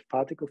in terms of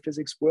particle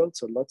physics world.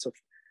 So lots of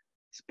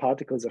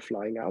particles are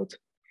flying out,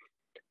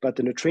 but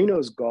the neutrino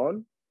is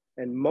gone,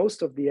 and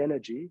most of the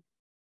energy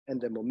and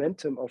the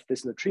momentum of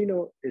this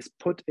neutrino is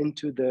put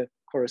into the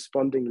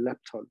corresponding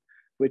lepton,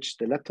 which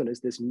the lepton is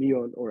this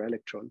muon or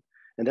electron.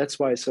 And that's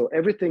why, so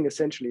everything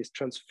essentially is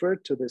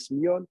transferred to this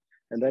muon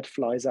and that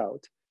flies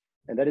out.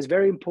 And that is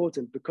very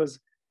important because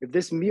if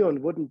this muon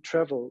wouldn't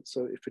travel,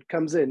 so if it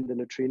comes in, the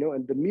neutrino,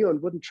 and the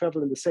muon wouldn't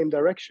travel in the same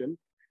direction,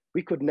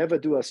 we could never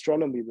do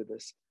astronomy with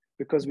this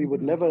because we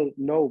would never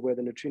know where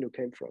the neutrino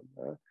came from.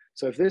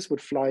 So if this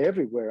would fly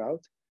everywhere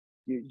out,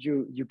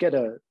 you get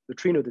a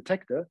neutrino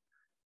detector,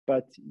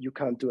 but you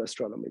can't do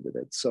astronomy with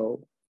it.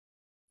 So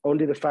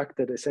only the fact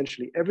that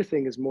essentially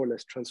everything is more or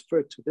less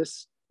transferred to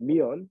this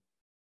muon,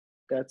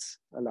 that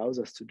allows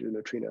us to do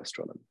neutrino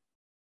astronomy.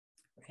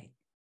 Right.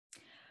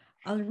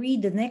 I'll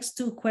read the next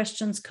two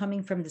questions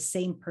coming from the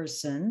same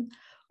person.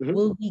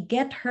 Will we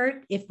get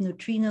hurt if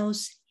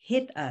neutrinos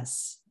hit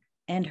us?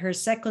 And her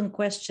second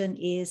question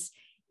is,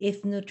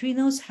 if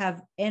neutrinos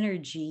have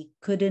energy,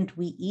 couldn't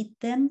we eat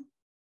them?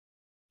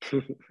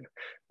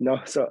 No,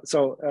 so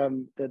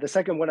the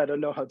second one I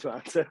don't know how to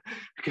answer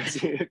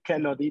because you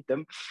cannot eat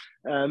them,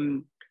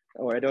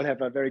 or I don't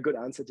have a very good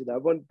answer to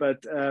that one.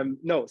 But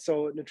no,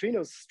 so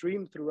neutrinos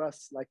stream through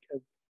us like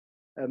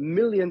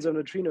millions of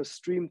neutrinos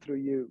stream through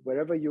you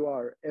wherever you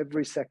are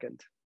every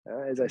second.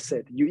 As I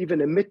said, you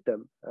even emit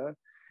them,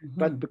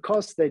 but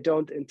because they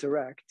don't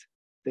interact,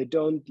 they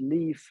don't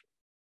leave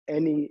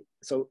any.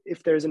 So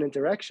if there's an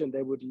interaction,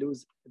 they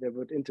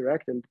would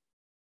interact and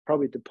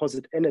probably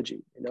deposit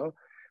energy, you know.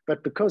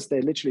 But because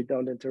they literally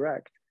don't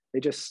interact, they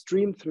just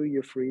stream through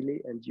you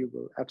freely, and you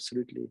will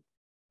absolutely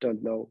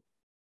don't know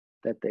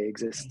that they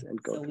exist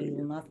and go through you. So we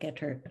will not get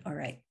hurt. All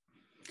right.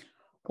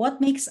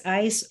 What makes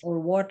ice or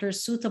water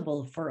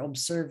suitable for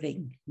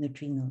observing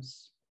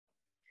neutrinos?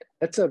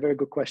 That's a very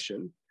good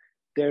question.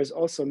 There's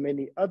also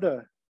many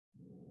other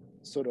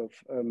sort of,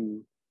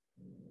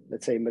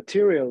 let's say,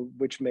 material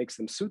which makes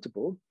them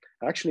suitable.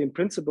 Actually, in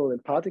principle, in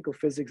particle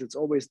physics, it's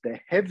always the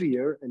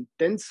heavier and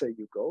denser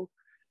you go,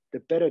 the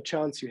better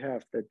chance you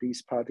have that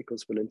these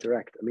particles will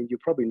interact. I mean, you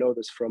probably know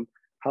this from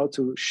how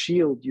to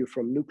shield you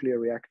from nuclear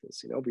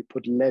reactors. You know, we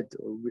put lead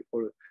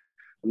or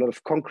a lot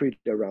of concrete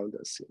around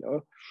us, you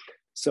know.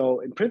 So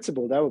in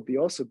principle, that would be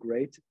also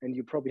great. And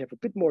you probably have a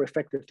bit more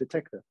effective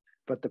detector.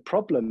 But the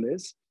problem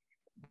is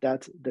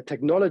that the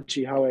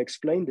technology, how I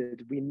explained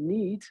it, we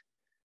need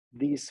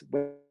these,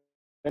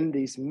 when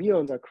these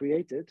muons are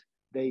created,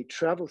 they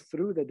travel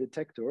through the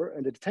detector,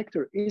 and the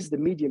detector is the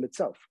medium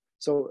itself.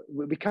 So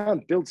we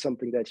can't build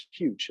something that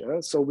huge.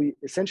 So we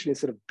essentially,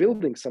 instead of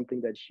building something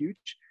that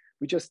huge,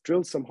 we just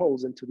drill some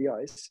holes into the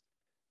ice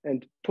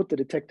and put the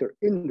detector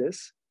in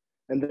this.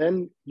 And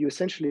then you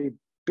essentially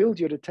build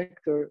your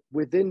detector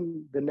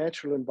within the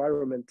natural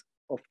environment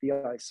of the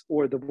ice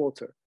or the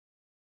water.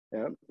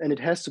 And it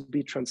has to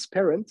be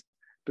transparent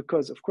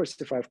because, of course,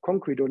 if I have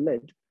concrete or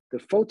lead, the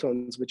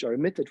photons which are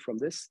emitted from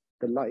this,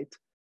 the light,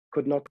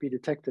 could not be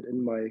detected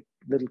in my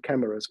little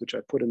cameras, which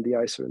I put in the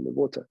ice or in the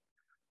water.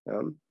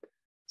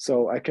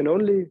 So I can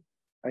only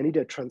I need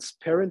a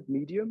transparent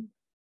medium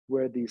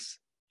where these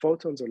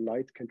photons or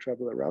light can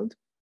travel around.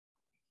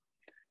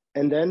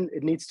 And then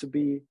it needs to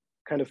be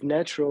kind of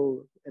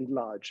natural and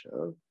large.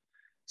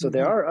 So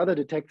there are other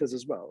detectors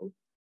as well.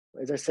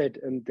 As I said,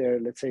 and they're,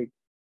 let's say,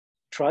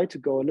 try to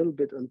go a little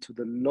bit into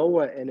the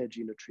lower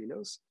energy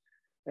neutrinos.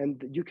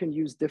 And you can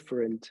use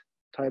different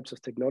types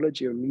of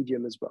technology or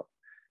medium as well.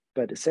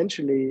 But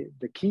essentially,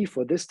 the key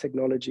for this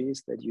technology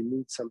is that you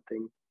need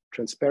something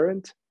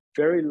transparent,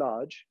 very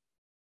large.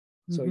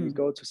 So you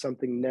go to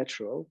something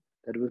natural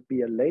that would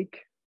be a lake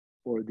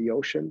or the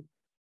ocean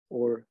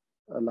or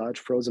a large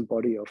frozen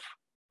body of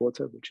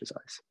water, which is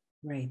ice.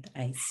 Right,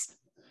 ice.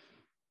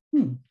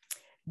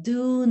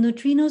 Do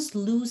neutrinos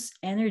lose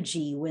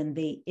energy when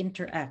they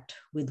interact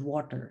with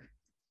water?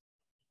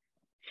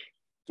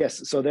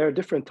 Yes, so there are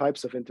different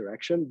types of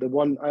interaction. The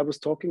one I was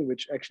talking,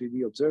 which actually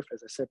we observed,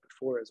 as I said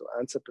before, as I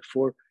answered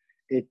before,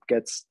 it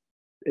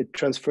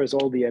transfers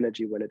all the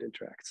energy when it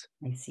interacts.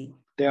 I see.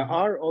 There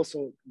are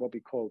also what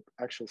we call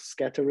actual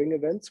scattering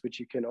events, which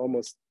you can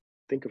almost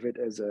think of it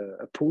as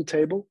a pool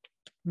table.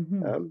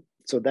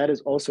 So that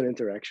is also an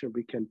interaction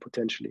we can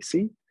potentially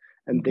see.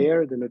 And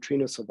there the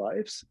neutrino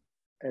survives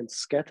and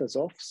scatters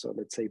off. So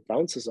let's say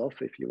bounces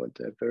off, if you want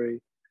a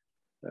very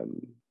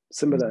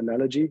similar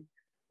analogy.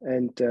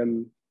 And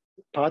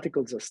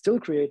particles are still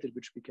created,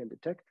 which we can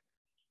detect,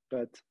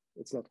 but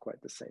it's not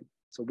quite the same.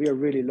 So we are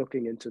really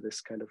looking into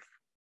this kind of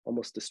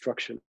almost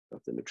destruction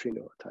of the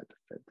neutrino type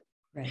event.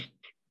 Right.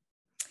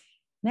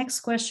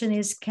 Next question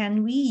is,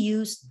 can we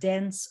use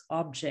dense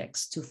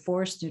objects to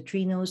force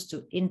neutrinos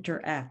to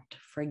interact?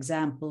 For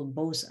example,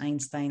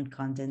 Bose-Einstein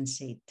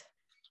condensate.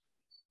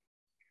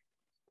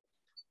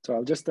 So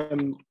I'll just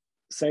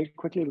say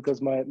quickly,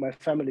 because my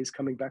family is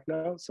coming back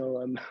now.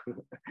 So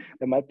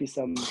there might be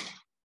some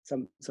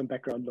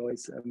background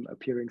noise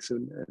appearing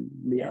soon and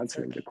me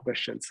answering the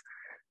questions.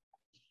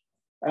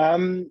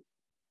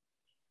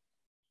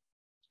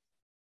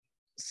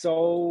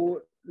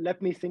 So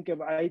let me think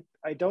of, I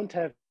don't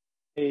have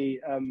a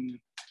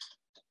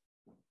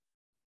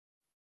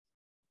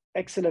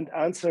excellent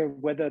answer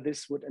whether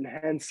this would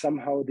enhance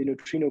somehow the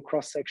neutrino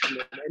cross-section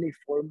in any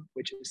form,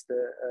 which is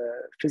the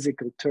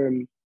physical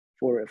term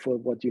for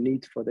what you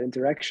need for the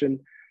interaction.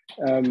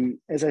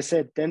 As I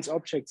said, dense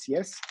objects,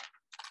 yes.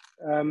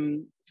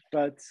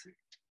 But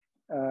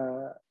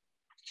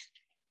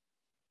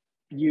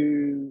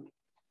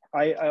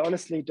I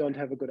honestly don't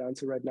have a good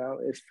answer right now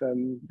if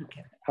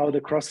how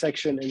the cross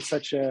section in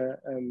such a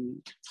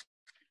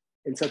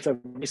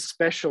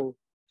special,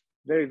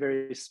 very,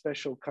 very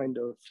special kind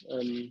of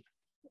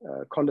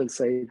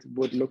condensate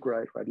would look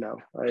right now.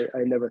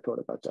 I never thought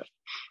about that.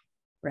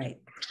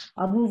 Right.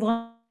 I'll move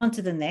on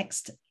to the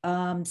next.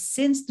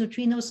 Since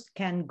neutrinos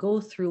can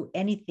go through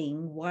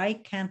anything, why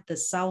can't the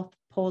South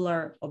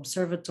Polar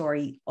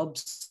Observatory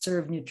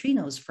observe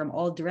neutrinos from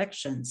all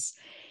directions?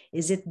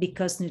 Is it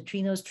because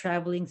neutrinos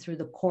traveling through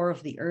the core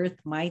of the Earth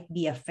might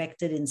be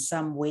affected in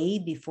some way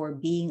before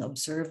being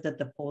observed at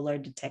the polar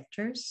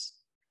detectors?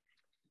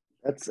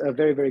 That's a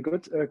very, very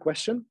good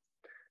question.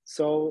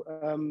 So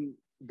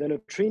the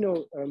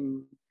neutrino,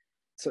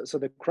 so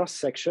the cross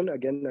section,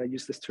 again, I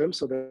use this term,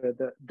 so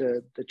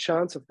the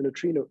chance of the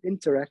neutrino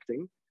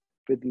interacting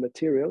with the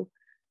material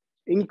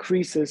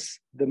increases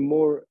the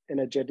more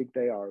energetic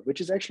they are,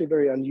 which is actually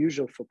very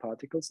unusual for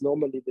particles.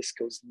 Normally this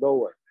goes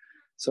lower.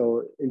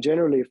 So in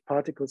generally, if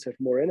particles have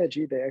more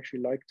energy, they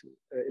actually like to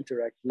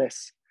interact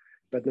less.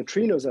 But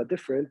neutrinos are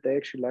different. They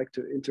actually like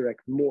to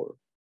interact more.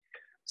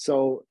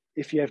 So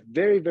if you have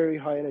very, very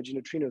high energy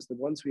neutrinos, the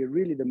ones we are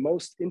really the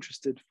most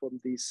interested from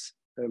these,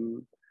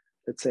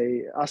 let's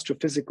say,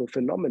 astrophysical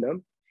phenomena,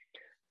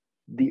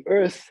 the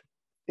Earth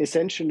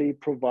essentially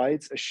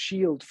provides a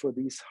shield for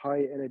these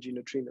high energy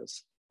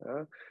neutrinos.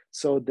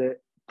 So the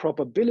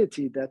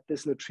probability that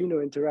this neutrino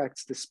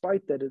interacts,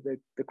 despite that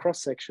the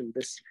cross-section,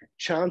 this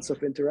chance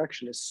of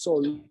interaction is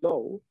so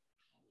low,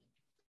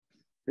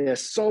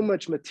 there's so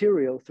much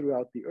material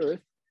throughout the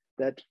Earth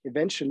that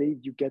eventually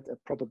you get a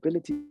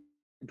probability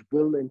it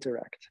will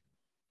interact.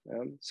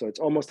 So it's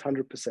almost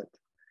 100%.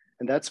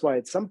 And that's why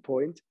at some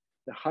point,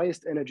 the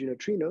highest energy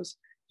neutrinos,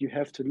 you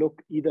have to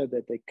look either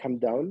that they come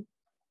down,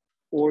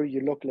 or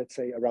you look, let's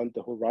say, around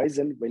the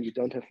horizon when you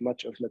don't have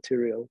much of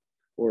material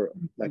or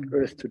like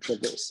Earth to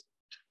traverse.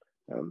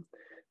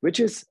 Which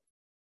is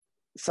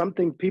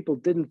something people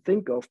didn't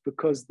think of,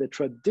 because the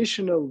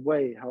traditional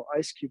way how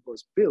IceCube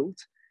was built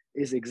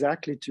is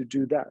exactly to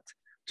do that,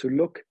 to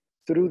look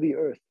through the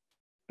Earth,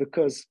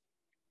 because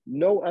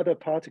no other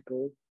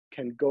particle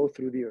can go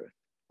through the Earth,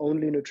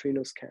 only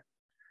neutrinos can.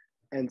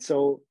 And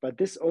so, but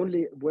this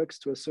only works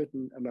to a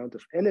certain amount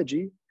of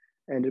energy,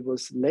 and it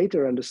was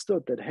later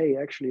understood that, hey,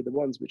 actually the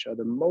ones which are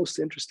the most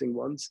interesting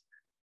ones,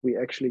 we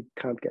actually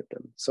can't get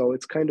them. So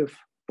it's kind of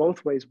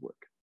both ways work.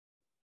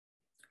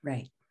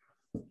 Right.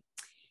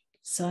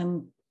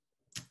 So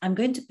I'm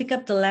going to pick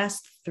up the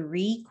last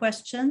 3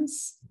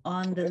 questions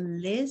on the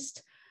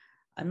list.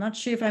 I'm not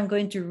sure if I'm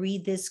going to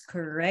read this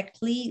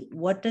correctly.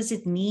 What does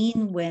it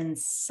mean when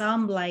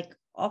some, like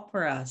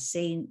opera,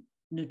 say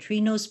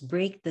neutrinos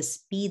break the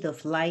speed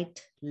of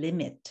light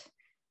limit?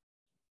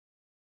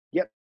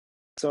 Yep.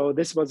 So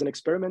this was an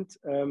experiment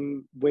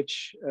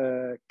which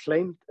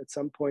claimed at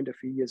some point a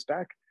few years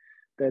back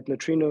that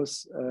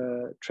neutrinos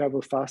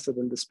travel faster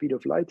than the speed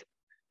of light.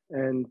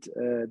 And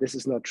this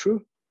is not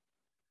true.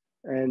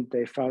 And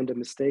they found a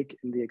mistake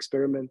in the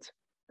experiment,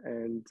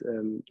 and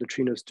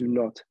neutrinos do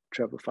not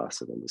travel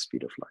faster than the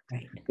speed of light.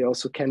 Right. They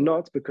also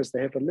cannot, because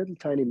they have a little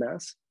tiny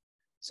mass,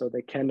 so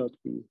they cannot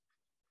be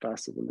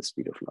faster than the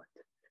speed of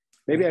light.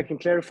 Maybe I can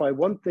clarify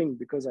one thing,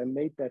 because I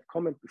made that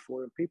comment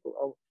before, and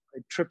people,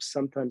 it trips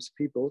sometimes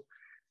people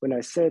when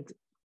I said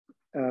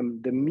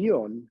the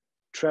muon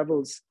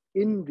travels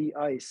in the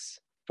ice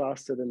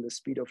faster than the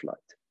speed of light.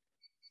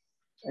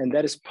 And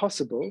that is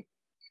possible,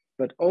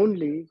 but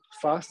only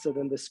faster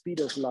than the speed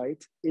of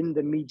light in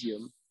the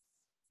medium.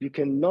 You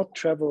cannot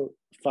travel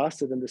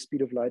faster than the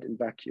speed of light in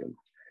vacuum.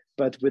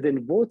 But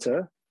within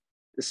water,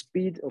 the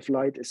speed of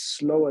light is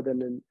slower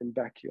than in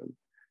vacuum.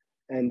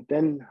 And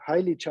then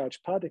highly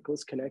charged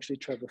particles can actually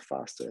travel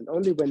faster. And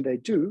only when they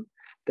do,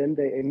 then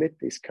they emit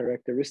this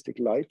characteristic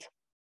light,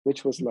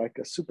 which was like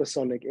a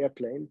supersonic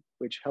airplane,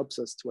 which helps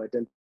us to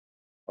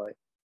identify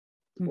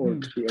or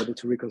to be able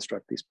to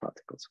reconstruct these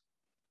particles.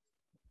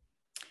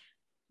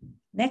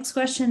 Next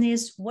question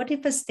is, what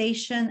if a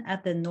station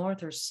at the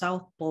North or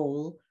South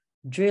Pole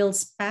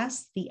drills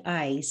past the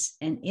ice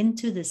and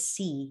into the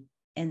sea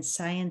and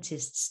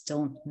scientists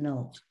don't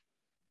know?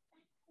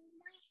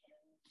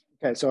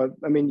 Okay, so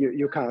I mean,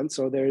 you can't.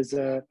 So there's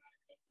a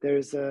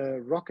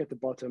rock at the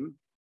bottom,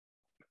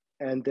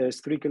 and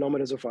there's 3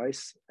 kilometers of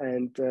ice,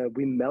 and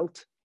we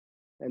melt,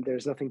 and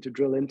there's nothing to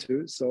drill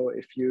into. So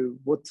if you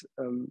would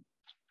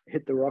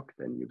hit the rock,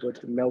 then you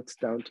would melt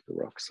down to the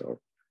rock.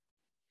 So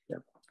yeah.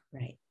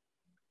 Right.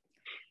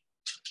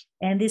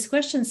 And this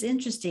question is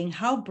interesting.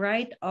 How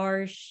bright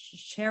are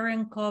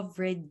Cherenkov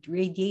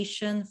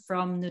radiation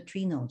from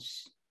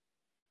neutrinos?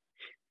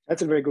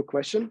 That's a very good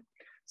question.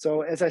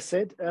 So as I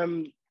said,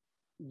 for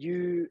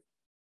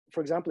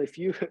example, if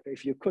you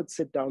could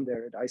sit down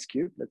there at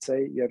IceCube, let's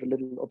say you have a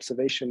little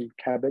observation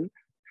cabin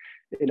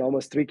in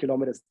almost 3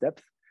 kilometers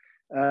depth,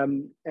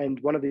 and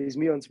one of these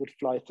muons would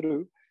fly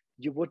through,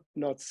 you would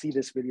not see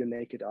this with your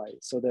naked eye.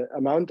 So the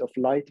amount of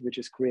light which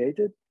is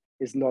created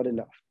is not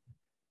enough.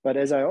 But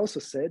as I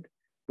also said,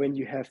 when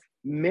you have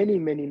many,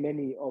 many,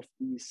 many of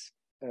these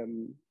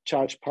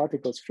charged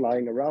particles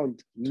flying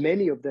around,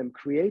 many of them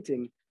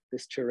creating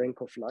this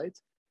Cherenkov light,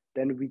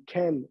 then we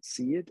can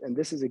see it. And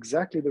this is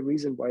exactly the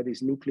reason why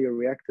these nuclear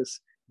reactors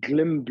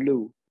glim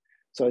blue.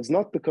 So it's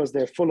not because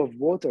they're full of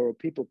water or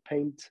people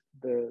paint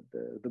the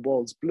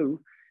walls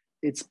blue.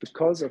 It's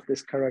because of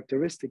this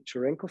characteristic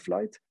Cherenkov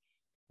light,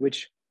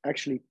 which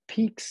actually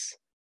peaks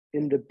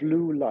in the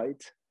blue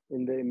light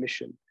in the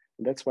emission.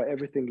 And that's why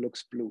everything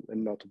looks blue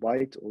and not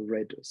white or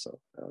red or so.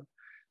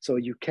 So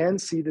you can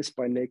see this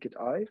by naked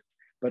eye,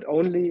 but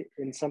only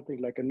in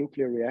something like a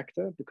nuclear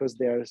reactor, because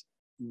there's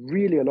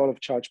really a lot of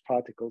charged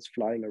particles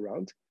flying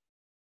around,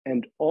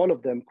 and all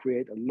of them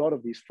create a lot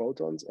of these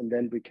photons, and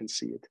then we can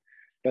see it.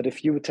 But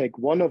if you would take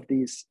one of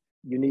these,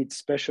 you need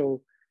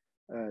special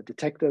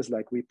detectors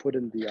like we put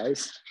in the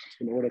ice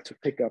in order to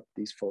pick up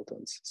these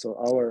photons. So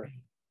our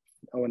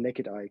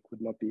naked eye could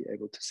not be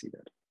able to see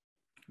that.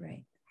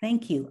 Right.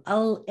 Thank you.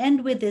 I'll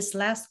end with this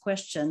last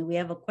question. We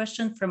have a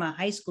question from a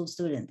high school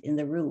student in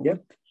the room.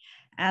 Yep.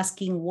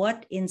 Asking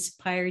what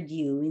inspired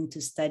you into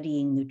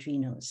studying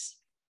neutrinos?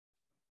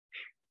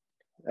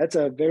 That's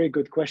a very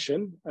good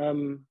question. I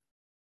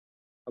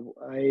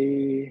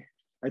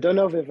don't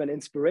know if I have an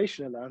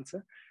inspirational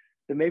answer.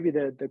 But maybe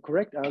the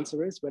correct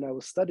answer is, when I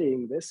was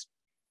studying this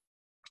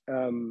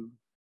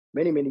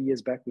many, many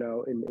years back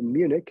now in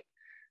Munich,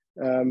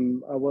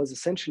 I was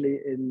essentially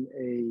in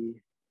a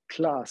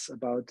class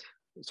about,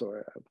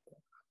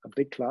 a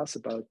big class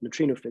about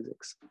neutrino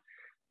physics.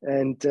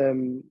 And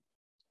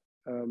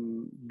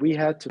we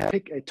had to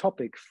pick a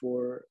topic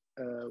for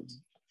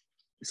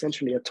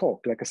essentially a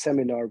talk, like a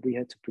seminar we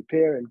had to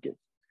prepare and give.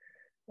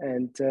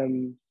 And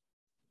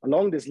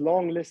along this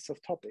long list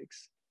of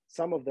topics,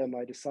 some of them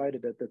I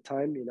decided at the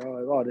time,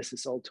 oh, this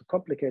is all too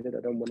complicated,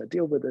 I don't want to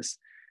deal with this.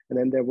 And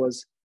then there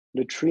was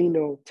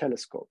neutrino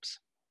telescopes.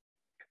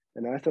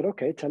 And I thought,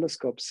 okay,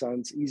 telescope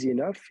sounds easy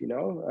enough.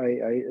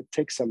 I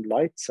take some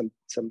light, some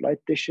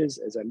light dishes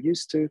as I'm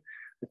used to.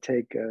 I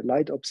take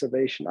light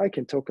observation. I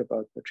can talk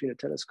about neutrino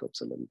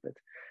telescopes a little bit.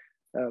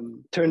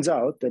 Turns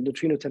out that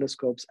neutrino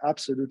telescopes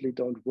absolutely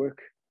don't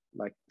work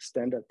like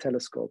standard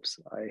telescopes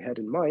I had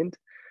in mind.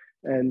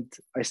 And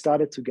I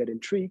started to get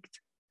intrigued.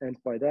 And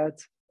by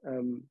that,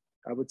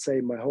 I would say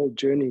my whole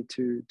journey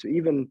to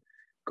even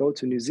go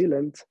to New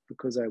Zealand,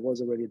 because I was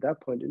already at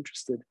that point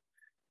interested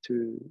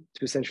to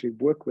essentially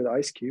work with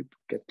IceCube,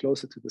 get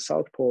closer to the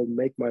South Pole,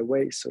 make my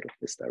way sort of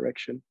this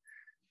direction,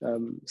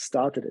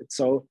 started it.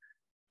 So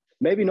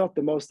maybe not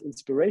the most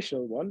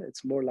inspirational one.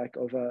 It's more like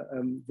of a,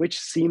 which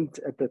seemed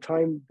at the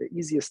time the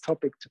easiest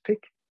topic to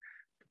pick,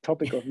 the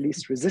topic of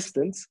least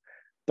resistance,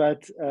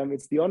 but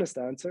it's the honest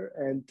answer.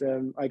 And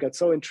I got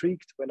so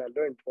intrigued when I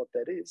learned what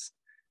that is,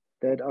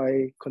 that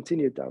I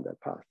continued down that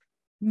path.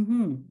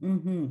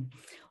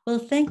 Well,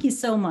 thank you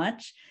so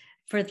much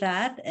for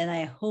that. And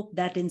I hope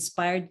that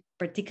inspired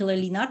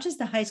particularly not just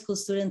the high school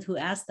student who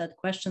asked that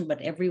question,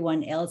 but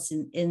everyone else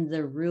in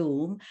the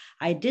room.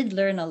 I did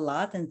learn a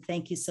lot, and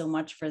thank you so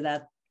much for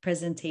that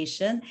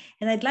presentation.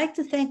 And I'd like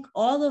to thank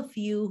all of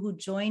you who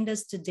joined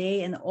us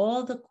today and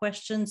all the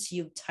questions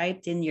you've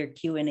typed in your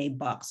Q&A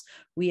box.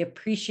 We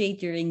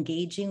appreciate your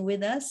engaging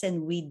with us,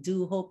 and we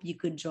do hope you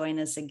could join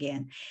us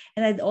again.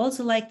 And I'd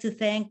also like to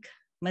thank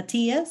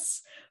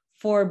Matthias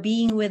for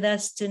being with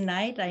us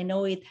tonight. I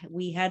know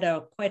we had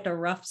quite a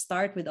rough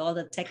start with all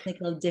the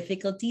technical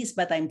difficulties,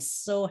 but I'm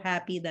so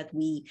happy that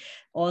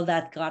all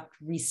that got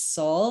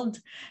resolved.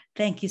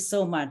 Thank you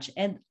so much.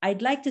 And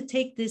I'd like to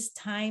take this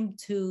time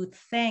to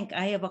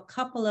I have a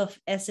couple of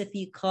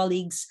SFU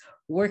colleagues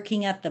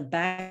working at the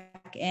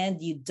back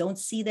end. You don't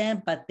see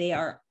them, but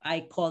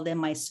I call them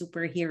my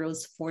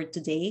superheroes for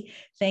today.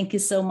 Thank you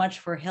so much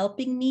for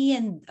helping me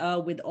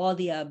and with all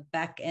the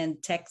back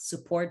end tech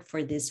support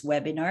for this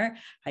webinar.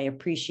 I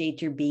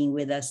appreciate your being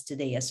with us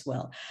today as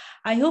well.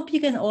 I hope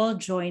you can all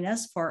join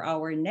us for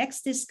our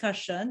next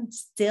discussion,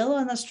 still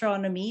on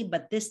astronomy,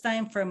 but this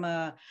time from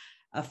a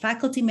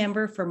faculty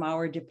member from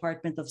our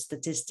Department of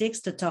Statistics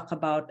to talk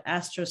about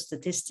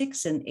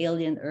astrostatistics and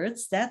alien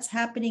Earths. That's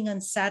happening on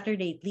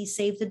Saturday. Please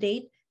save the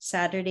date,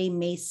 Saturday,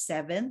 May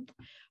 7th,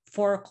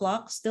 4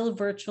 o'clock, still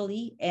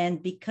virtually.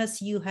 And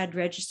because you had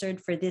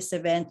registered for this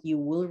event, you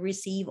will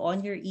receive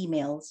on your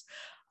emails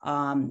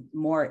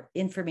more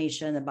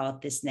information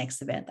about this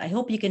next event. I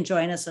hope you can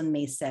join us on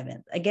May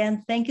 7th.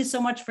 Again, thank you so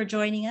much for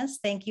joining us.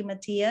 Thank you,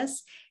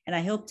 Matthias. And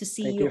I hope to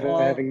see you all. Thank you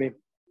for having me.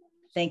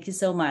 Thank you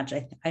so much.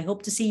 I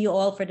hope to see you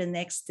all for the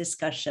next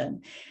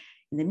discussion.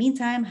 In the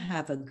meantime,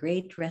 have a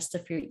great rest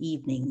of your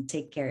evening.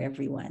 Take care,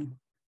 everyone.